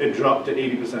 it dropped to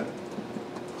 80%.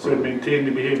 So it maintained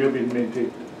the behavior being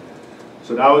maintained.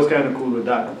 So that was kind of cool with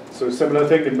that. So similar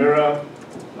thing, the mirror,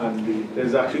 and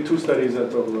there's actually 2 studies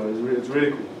that talk about it. It's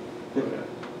really cool. Yeah.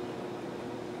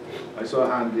 I saw a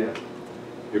hand, yeah.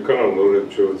 You kind of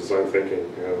alluded to design thinking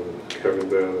and having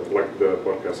the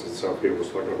podcast itself here was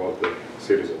talking about the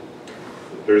citizen.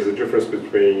 There is a difference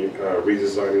between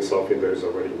redesigning something that is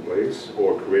already in place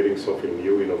or creating something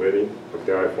new, innovating, like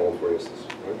the iPhone, for instance.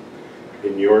 Right?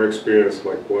 In your experience,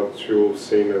 like what you've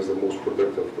seen as the most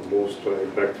productive, the most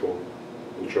impactful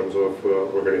in terms of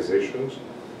organizations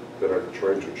that are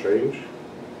trying to change,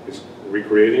 is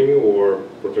recreating or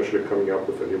potentially coming up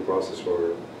with a new process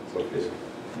or something?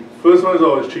 First one is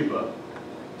always cheaper.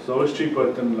 It's always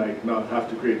cheaper than like not have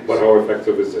to create. But how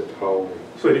effective is it? How?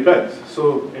 So it depends.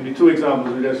 So in the 2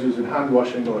 examples we just used in hand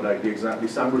washing or like the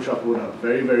sandwich shop owner,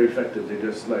 very, very effective. They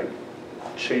just like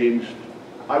changed,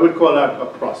 I would call that a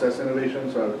process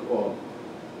innovation, or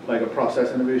like a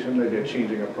process innovation, like they're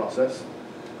changing a process.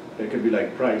 There could be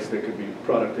like price, there could be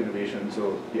product innovation,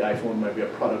 so the iPhone might be a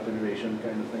product innovation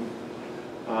kind of thing.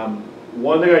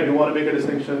 One thing I do want to make a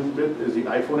distinction with is the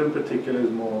iPhone in particular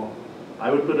is more, I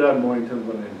would put that more in terms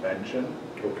of an invention.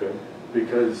 Okay.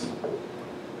 Because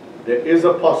there is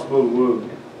a possible world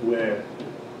where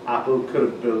Apple could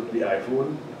have built the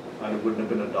iPhone and it wouldn't have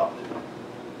been adopted.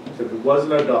 So if it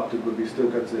wasn't adopted, would be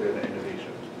still considered an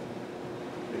innovation.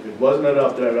 If it wasn't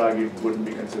adopted, I would argue it wouldn't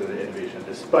be considered an innovation,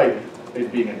 despite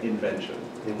it being an invention.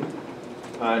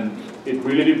 Mm-hmm. And it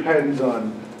really depends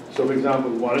on, so for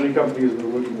example, one of the companies we're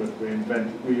working with,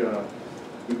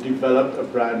 we developed a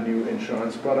brand new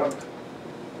insurance product,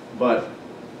 but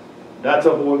that's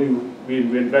a whole new,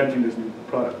 we're inventing this new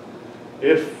product.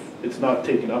 If it's not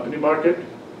taken up in the market,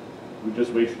 we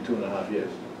just wasted 2.5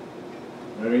 years.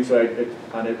 You know what I mean? So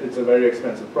it's a very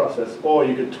expensive process, or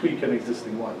you could tweak an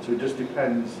existing one. So it just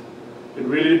depends, it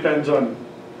really depends on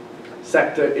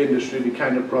sector, industry, the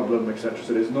kind of problem, etc.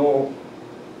 So there's no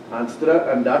answer to that,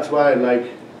 and that's why I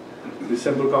like the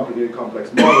simple, complicated,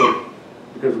 complex model,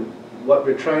 because what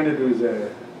we're trying to do is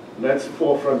let's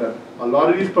forefront that a lot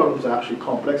of these problems are actually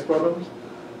complex problems,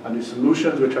 and the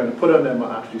solutions we're trying to put on them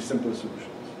are actually simple solutions.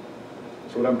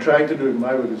 So what I'm trying to do in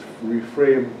my work is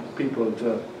reframe people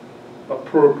to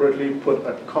appropriately put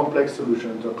a complex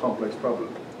solution to a complex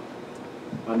problem.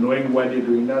 And knowing when you're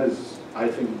doing that is, I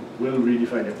think, will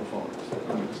redefine your performance,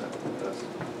 100%.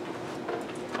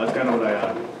 That's kind of what I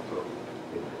argue. So.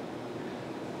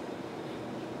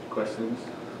 Questions?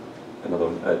 Another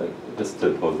one, just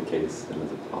to pose the case and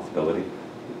as a possibility.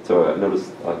 So I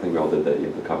noticed, I think we all did that you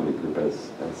have the Covenant Group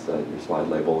as your slide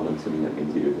label, and I'm assuming that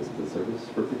means you do this as a service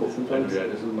for people sometimes? Yeah,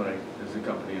 this is a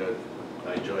company that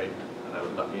I joined, and I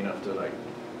was lucky enough to like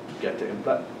get to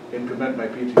implement my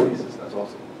PhD thesis. That's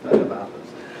awesome. That never happens.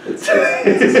 It's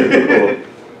a super cool,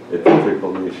 it's a super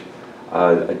cool niche.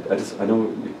 I know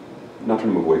you're not trying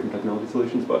to move away from technology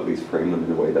solutions, but at least frame them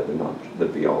in a way that they're not the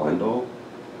be-all, end-all.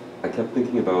 I kept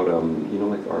thinking about, you know,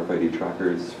 like RFID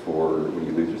trackers for when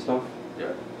you lose your stuff.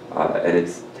 Yeah. And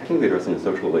it's technically addressing a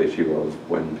social issue of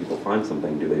when people find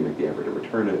something, do they make the effort to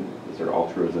return it? Is there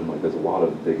altruism? Like, there's a lot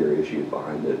of bigger issues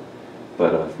behind it.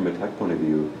 But from a tech point of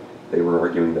view, they were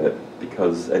arguing that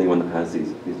because anyone that has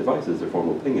these devices, their phone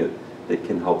will ping it, they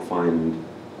can help find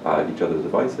each other's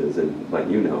devices and let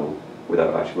you know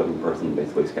without actually letting the person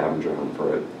basically scavenge around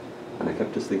for it. And I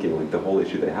kept just thinking, like, the whole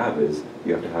issue they have is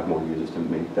you have to have more users to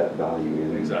make that value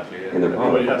in, exactly, yeah. in their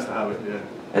product. Everybody has to have it, yeah.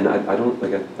 And I don't,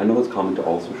 like, I know that's common to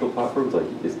all social platforms,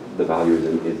 like, the value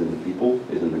is in the people,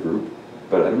 is in the group,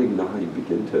 but I don't even know how you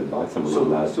begin to advise someone on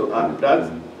that. So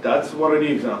that's one of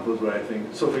the examples where I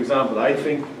think, so for example, I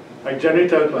generally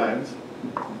tell clients,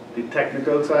 the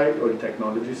technical side or the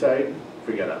technology side,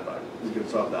 forget that part. We can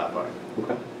solve that part.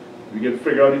 Okay. We can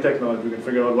figure out the technology, we can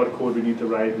figure out what code we need to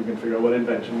write, we can figure out what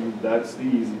invention we need. That's the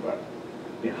easy part.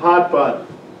 The hard part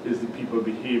is the people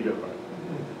behavior part.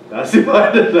 That's the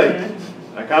part that, like,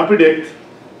 I can't predict,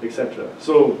 etc.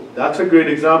 So that's a great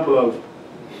example of,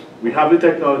 we have the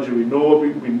technology, we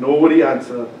know the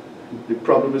answer, the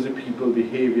problem is the people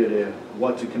behavior there,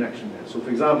 what's the connection there. So for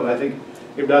example, I think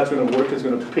if that's going to work, it's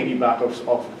going to piggyback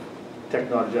off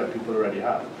technology that people already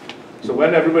have. So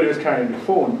when everybody was carrying the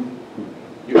phone,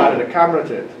 you added a camera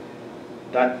to it,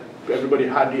 that everybody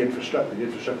had the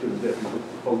infrastructure was there. People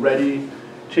already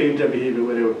changed their behavior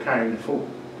where they were carrying the phone.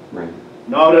 Right.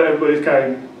 Now that everybody's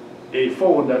carrying a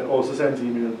phone that also sends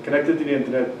email, connected to the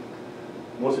internet,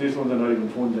 most of these phones are not even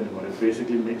phones anymore. It's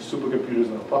basically supercomputers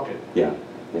in a pocket. Yeah,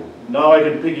 yeah. Now I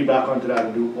can piggyback onto that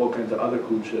and do all kinds of other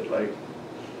cool shit, like,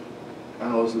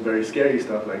 and also very scary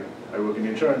stuff, like I work in the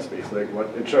insurance space. Like,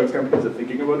 what insurance companies are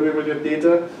thinking about doing with your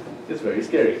data is very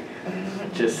scary.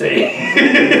 Just saying.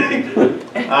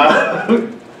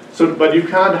 So, but you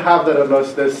can't have that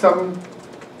unless there's so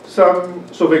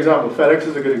for example, FedEx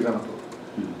is a good example.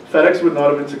 FedEx would not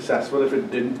have been successful if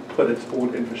it didn't put its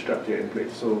own infrastructure in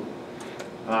place. So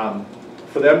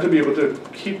for them to be able to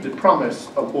keep the promise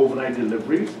of overnight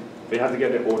deliveries, they had to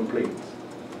get their own planes.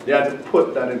 They had to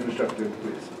put that infrastructure in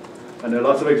place. And there are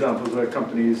lots of examples where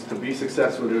companies, to be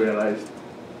successful, they realized,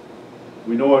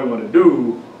 we know what we want to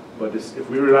do, but if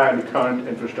we rely on the current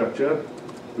infrastructure,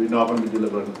 we're not going to be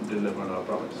delivering our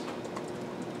promise.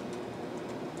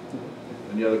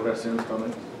 Any other questions,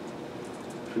 comments?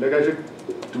 I feel like I should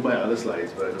do my other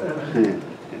slides, but I don't.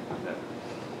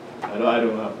 I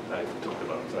don't have. I talked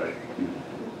about it, sorry.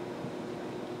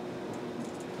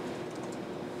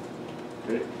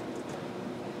 Okay.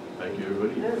 Thank you,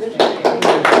 everybody.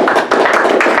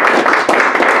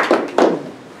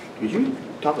 Could you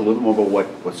talk a little bit more about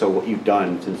what you've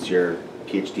done since your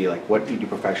PhD? Like, what do you do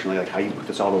professionally? Like, how you put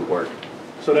this all to work?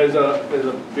 So there's a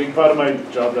big part of my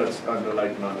job that's under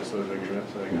like non-disclosure agreement.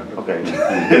 So I can't okay.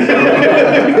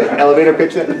 Elevator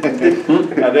pitch then.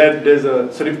 And then there's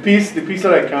the piece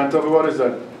that I can't talk about is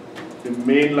that the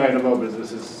main line of our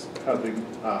business is helping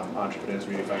entrepreneurs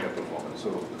redefine their performance.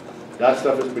 So that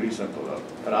stuff is pretty simple.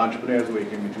 An entrepreneur is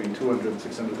making between $200,000 and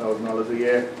 $600,000 a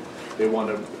year. They want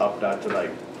to up that to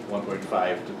like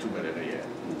 1.5 to 2 million a year.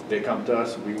 They come to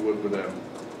us, we work with them,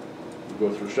 we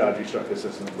go through strategy, structure,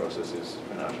 systems, processes,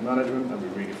 financial management, and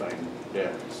we redefine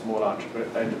their small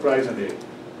enterprise, and they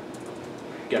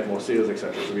get more sales,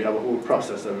 etc. So we have a whole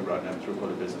process that we run them through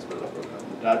called a business builder program.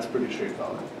 That's pretty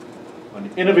straightforward. On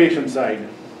the innovation side,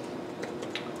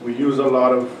 we use a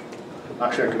lot of,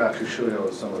 actually I could actually show you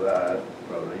some of that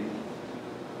probably.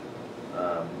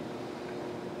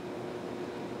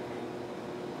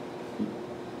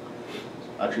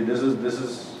 Actually, this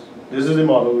is the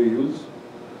model we use.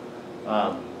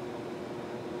 I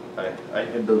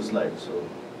hid those slides, so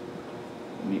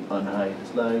let me unhide the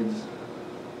slides.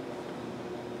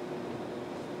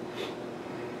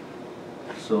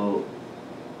 So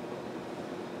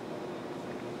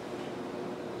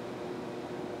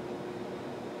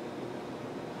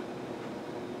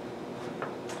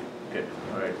okay,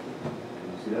 all right.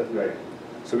 Can you see that? Right.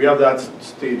 So we have that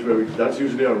stage where that's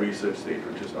usually our research stage,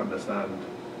 which is understand,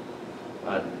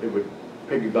 and it would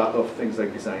piggyback off things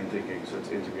like design thinking, so it's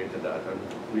integrated that. And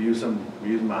we use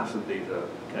massive data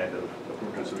kind of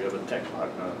approaches. So we have a tech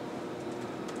partner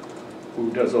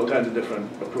who does all kinds of different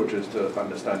approaches to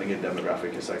understanding a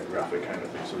demographic, a psychographic kind of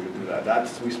thing. So we do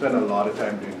that. We spend a lot of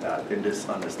time doing that in this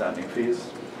understanding phase.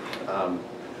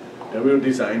 Then we'll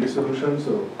design the solution.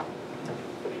 So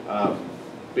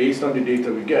based on the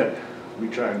data we get, we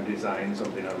try and design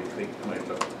something that we think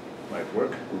might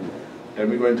work. Then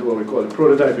we go into what we call the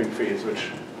prototyping phase,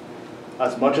 which,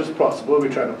 as much as possible, we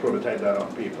try to prototype that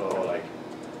on paper or like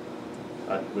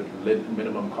with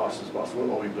minimum cost as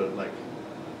possible, or we build like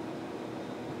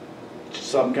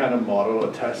some kind of model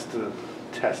or test to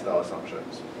test our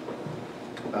assumptions.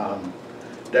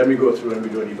 Then we go through and we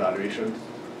do an evaluation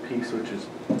piece, which is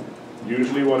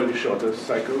usually one of the shortest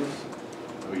cycles.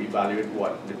 We evaluate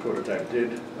what the prototype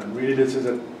did, and really it's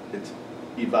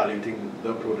evaluating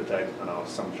the prototype and our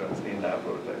assumptions in that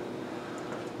prototype.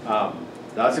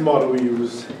 That's the model we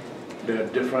use. There are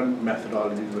different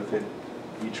methodologies with it,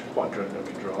 each quadrant that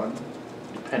we draw on,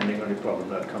 depending on the problem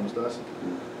that comes to us.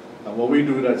 And what we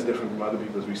do that's different from other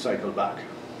people is we cycle back.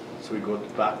 So we go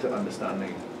back to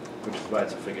understanding, which is why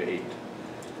it's a figure 8.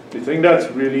 The thing that's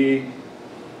really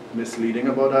misleading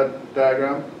about that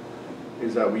diagram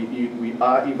is that we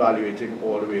are evaluating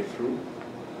all the way through,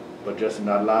 but just in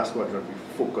that last quadrant we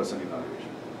focus on evaluation.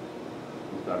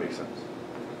 If that makes sense.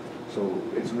 So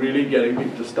it's really getting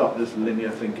people to stop this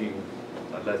linear thinking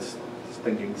and let's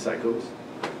thinking cycles.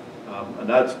 And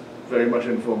that's very much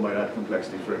informed by that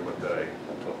complexity framework that I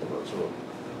talked about. So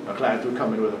a client will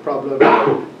come in with a problem.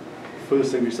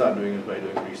 First thing we start doing is by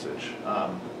doing research.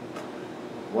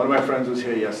 One of my friends was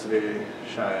here yesterday,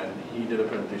 Cheyenne. He did a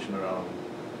presentation around,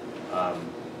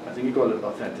 I think he called it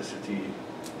authenticity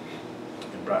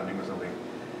in branding or something.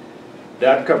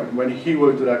 When he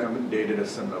worked with that company, they did a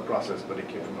similar process, but it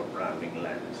came from a branding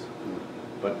lens.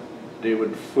 But they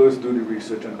would first do the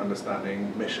research and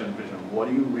understanding mission, vision, what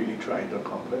are you really trying to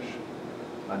accomplish?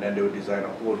 And then they would design a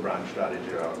whole brand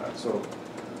strategy around that. So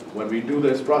when we do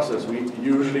this process, we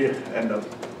usually end up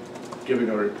giving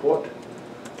a report.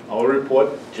 Our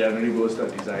report generally goes to a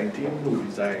design team who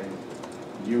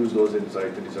use those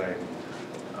insights to design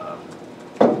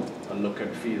a look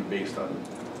and feel based on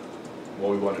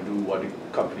what we want to do, what the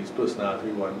company's personality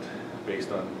we want,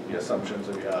 based on the assumptions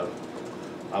that we have.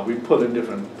 We pull in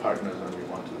different partners when we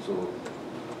want to. So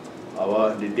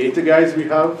The data guys we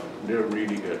have, they're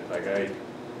really good. Like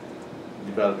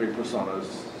developing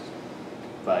personas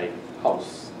by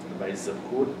house, by zip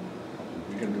code,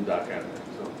 we can do that kind of thing.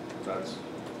 So that's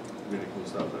really cool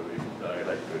stuff that I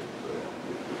like to do. So,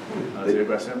 yeah. Answer your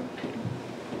question?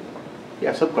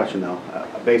 Yeah, sub-question though,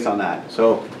 based on that.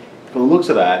 So from the looks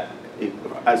of that,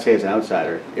 I'd say as an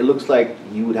outsider, it looks like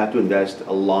you would have to invest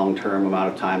a long-term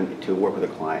amount of time to work with a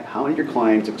client. How many of your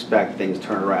clients expect things to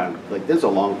turn around? Like, this is a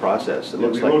long process. It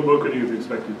looks we like, won't work with you if you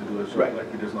expect you to do it. Right.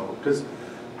 Like we just know. Because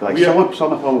like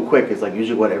someone home quick is like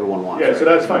usually what everyone wants. yeah, right? so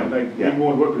that's fine. Like Yeah. we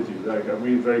won't work with you. Like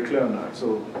we're very clear on that.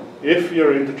 So if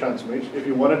you're into transformation, if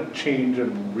you want to change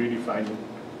and redefine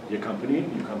your company,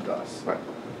 you come to us. Right.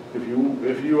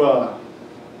 If you are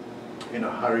in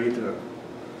a hurry to,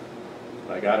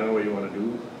 like, I don't know what you want to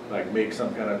do, like make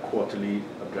some kind of quarterly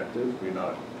objective, we're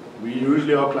not. We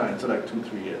usually our clients are like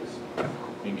 2-3 years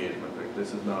engagement. Like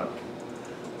this is not.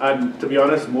 And to be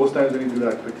honest, most times when you do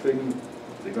that quick thing,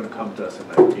 they're going to come to us in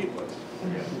like 8 months.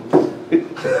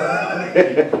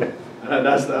 And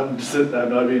that's, I'm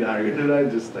not being arrogant, I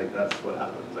just like that's what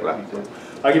happens. Like Right. people,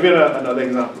 I'll give you another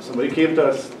example. Somebody came to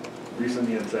us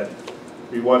recently and said,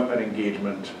 we want an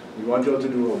engagement. We want you all to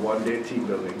do a one-day team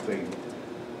building thing,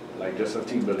 like just a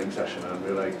team building session. And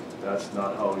we're like, that's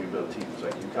not how we build teams.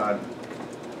 Like you can't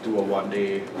do a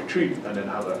one-day retreat and then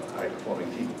have a high-performing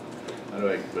team. And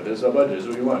they're like, but this is our budget, this is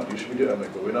what we want, you should be doing it. I'm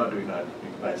like, but we're not doing that, we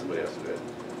can find somebody else to do it.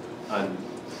 And,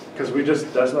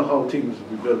 because that's not how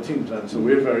we build teams. And so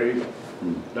we're very,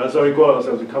 that's how we call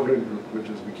ourselves a covering group, which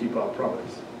is we keep our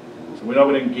promise. So we're not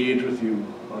going to engage with you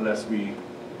unless we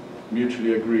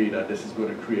mutually agree that this is going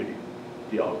to create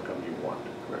the outcome you want.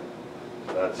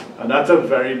 Correct. So that's a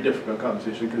very difficult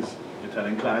conversation because you're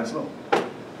telling clients no.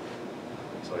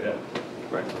 So yeah.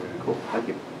 Right. Cool. Thank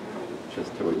you.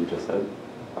 Just to what you just said,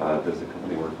 there's a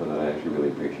company I work with that I actually really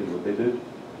appreciated what they did.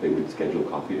 They would schedule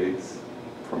coffee dates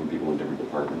from people in different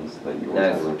departments that you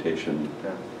always had a rotation.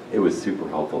 Yeah. It was super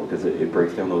helpful because it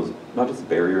breaks down those, not just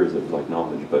barriers of like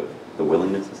knowledge, but the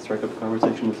willingness to strike up a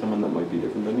conversation with someone that might be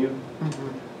different than you. Mm-hmm.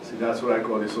 See, that's what I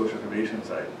call the social innovation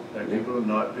side. Like people are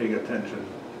not paying attention.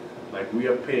 Like we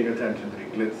are paying attention to the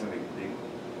glitz and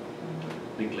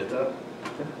the glitter.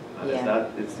 And Yeah.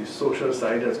 it's the social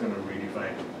side that's going to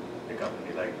redefine the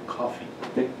company, like coffee.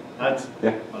 Yeah. That's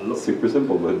a look. Super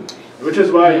simple, but Which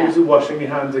is why I use the washing the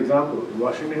hands example. The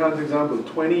washing the hands example,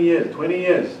 20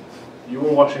 years, you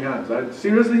were washing hands. Like,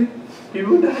 seriously?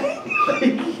 People die. Like,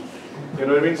 you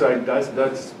know what I mean? So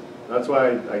that's why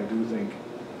I do think,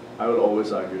 I will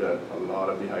always argue that a lot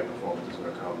of the high performance is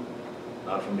going to come,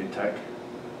 not from the tech,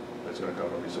 it's going to come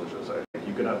from the social side. Like,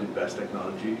 you can have the best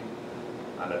technology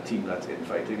and a team that's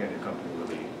infighting, and your company will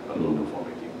be a low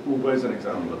performing team. Uber is an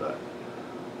example of that.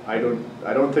 I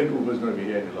don't think Uber is going to be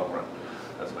here in the long run.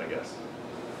 That's my guess.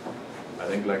 I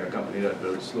think like a company that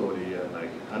builds slowly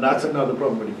and that's another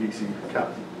problem with the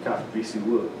VC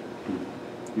world.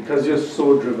 Because you're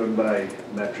so driven by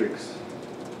metrics,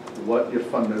 what your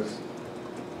funders,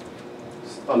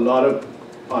 a lot of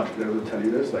entrepreneurs will tell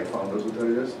you this, like founders will tell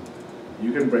you this,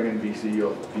 you can bring in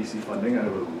VC funding and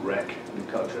it will wreck the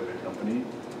culture of your company.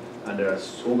 And there are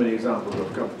so many examples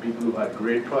of people who had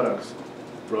great products,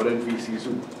 brought in VCs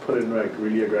who put in like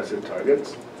really aggressive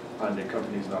targets, and the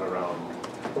company's not around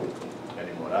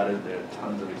anymore. There are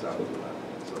tons of examples of that.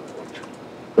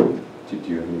 So, do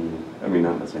you have any, I mean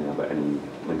not necessarily now, but any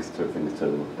links to things to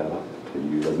look that up? To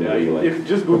you as yeah, maybe, like, if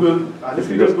just Google,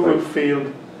 honestly, just Google like,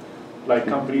 failed, like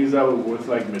companies that were worth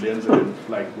like millions and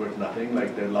like worth nothing.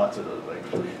 Like there are lots of those. Like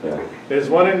yeah. there's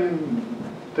one in,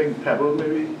 I think Pebble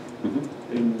maybe,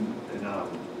 Mm-hmm. in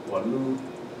Wallie.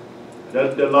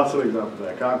 There are lots of examples.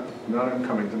 I can't, none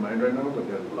coming to mind right now, but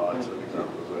there are lots of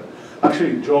examples there.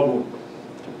 Actually,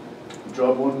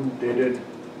 Jawbone, they did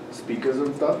speakers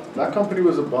and stuff. That company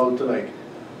was about to like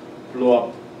blow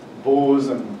up Bose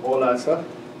and all that stuff.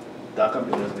 That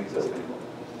company doesn't exist anymore.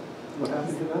 What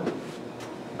happened to that?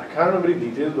 I can't remember the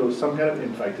details, but there was some kind of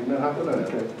infighting that happened, and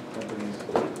companies,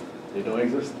 they don't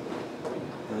exist.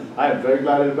 I am very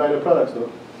glad I didn't buy the products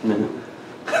though.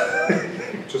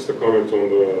 Just a comment on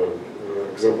the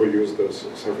example used as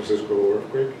San Francisco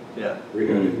earthquake. Yeah. We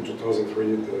had in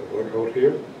 2003 the blackout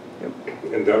here. Yep.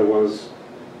 And that was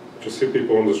to see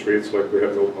people on the streets like we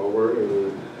have no power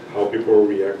and how people are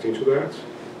reacting to that.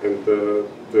 And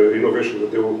the innovation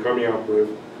that they were coming up with,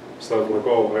 stuff like,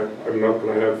 oh, I'm not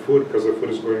going to have food because the food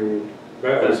is going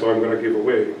bad, so I'm going to give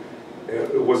away.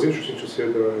 And it was interesting to see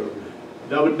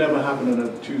That would never happen on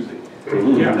a Tuesday.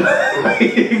 Yeah.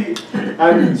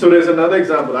 And so there's another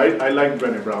example. I like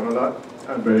Brené Brown a lot.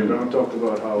 And Brené Brown talked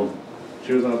about how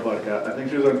she was on a podcast. I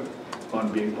think she was on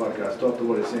on Being Podcast talked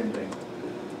about the same thing.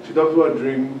 She talked about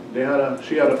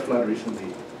she had a flood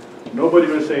recently. Nobody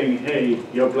was saying, hey,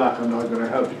 you're black, I'm not going to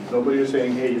help you. Nobody was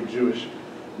saying, hey, you're Jewish.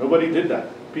 Nobody did that.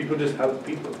 People just help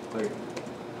people. Like,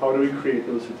 how do we create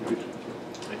those situations?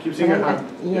 I keep seeing your hand.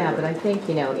 Yeah, but I think,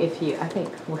 I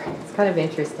think it's kind of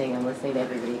interesting. I'm listening to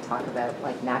everybody talk about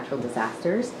like natural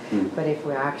disasters, but if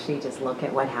we actually just look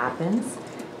at what happens,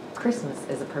 Christmas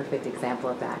is a perfect example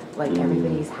of that. Like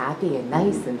everybody's happy and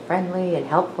nice and friendly and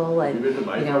helpful, and there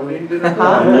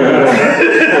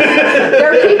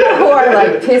are people who are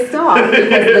like pissed off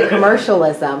because of the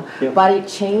commercialism, but it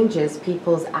changes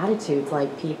people's attitudes.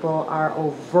 Like people are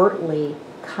overtly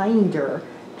kinder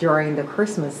during the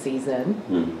Christmas season,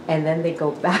 and then they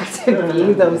go back to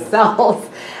being themselves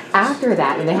after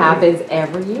that, and it happens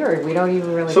every year. We don't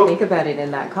even really think about it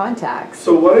in that context.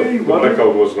 So what are you? The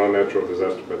blackout was not natural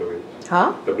disaster, by the way.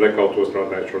 Huh? The blackout was not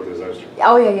natural disaster.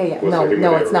 Oh yeah. No,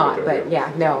 it's not. But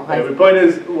yeah, no. The point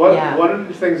is, one of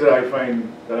the things that I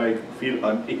find that I feel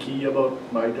icky about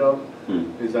my job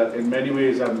is that in many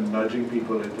ways I'm nudging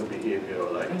people into behavior.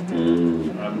 Like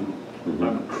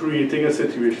I'm creating a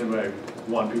situation where I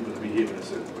want people to behave in a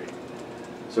certain way.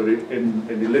 So in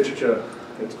the literature,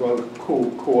 it's called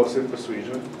coercive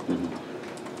persuasion.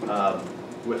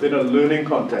 Within a learning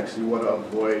context, you want to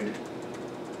avoid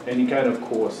any kind of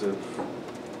coercive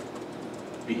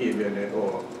behavior in it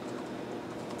or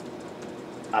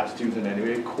attitudes in any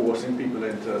way. Coercing people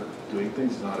into doing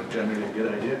things is not a generally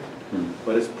good idea,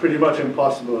 but it's pretty much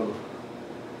impossible.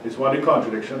 It's one of the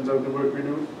contradictions of the work we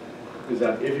do, is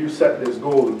that if you set this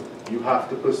goal, you have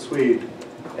to persuade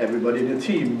everybody in the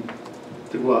team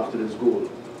to go after this goal.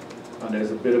 And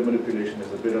there's a bit of manipulation,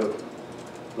 there's a bit of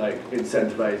like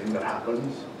incentivizing that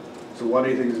happens. So one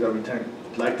of the things that we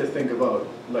like to think about,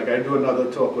 like I do another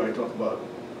talk where I talk about,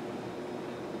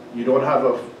 you don't have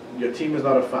your team is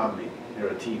not a family, you're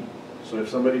a team. So if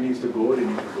somebody needs to go, they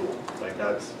need to go. Like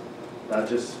that's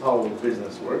just how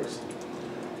business works.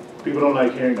 People don't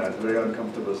like hearing that, it's a very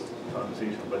uncomfortable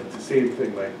conversation, but it's the same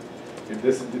thing. Like if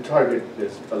this is the target,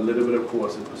 there's a little bit of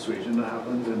coercive persuasion that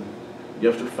happens, and you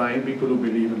have to find people who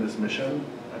believe in this mission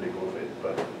and they go with it.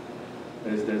 But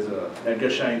there's Edgar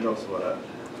Schein talks about that.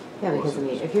 Yeah, because I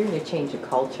mean, if you're going to change a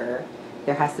culture,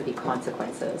 there has to be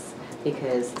consequences,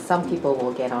 because some people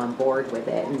will get on board with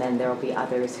it and then there will be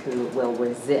others who will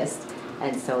resist.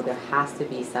 And so there has to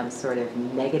be some sort of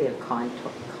negative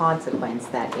consequence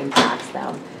that impacts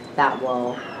them, that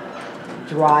will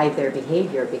drive their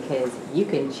behavior, because you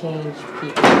can change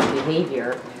people's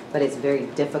behavior, but it's very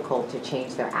difficult to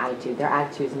change their attitude. Their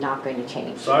attitude is not going to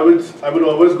change. So I would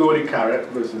always go with a carrot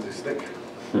versus a stick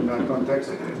in that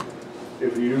context.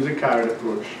 If you use a carrot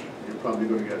approach, you're probably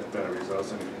going to get better results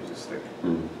than if you use a stick.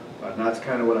 And that's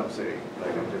kind of what I'm saying.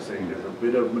 Like I'm just saying there's a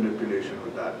bit of manipulation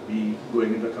with that. Me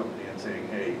going into a company and saying,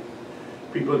 hey,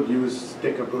 people use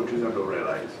stick approaches and don't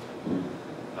realize.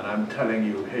 And I'm telling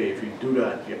you, hey, if you do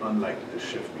that, you're unlikely to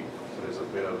shift me. So there's a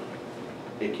bit of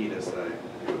ickiness that I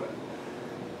do that.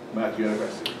 Matt, you had a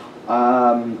question?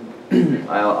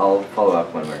 I'll follow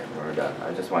up when we're done.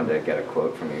 I just wanted to get a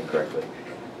quote from you correctly.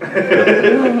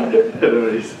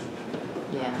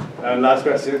 Yeah. Last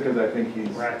question, because I think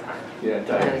he's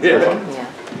tired. Yeah.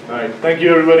 All right. Thank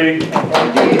you, everybody.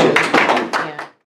 Thank you.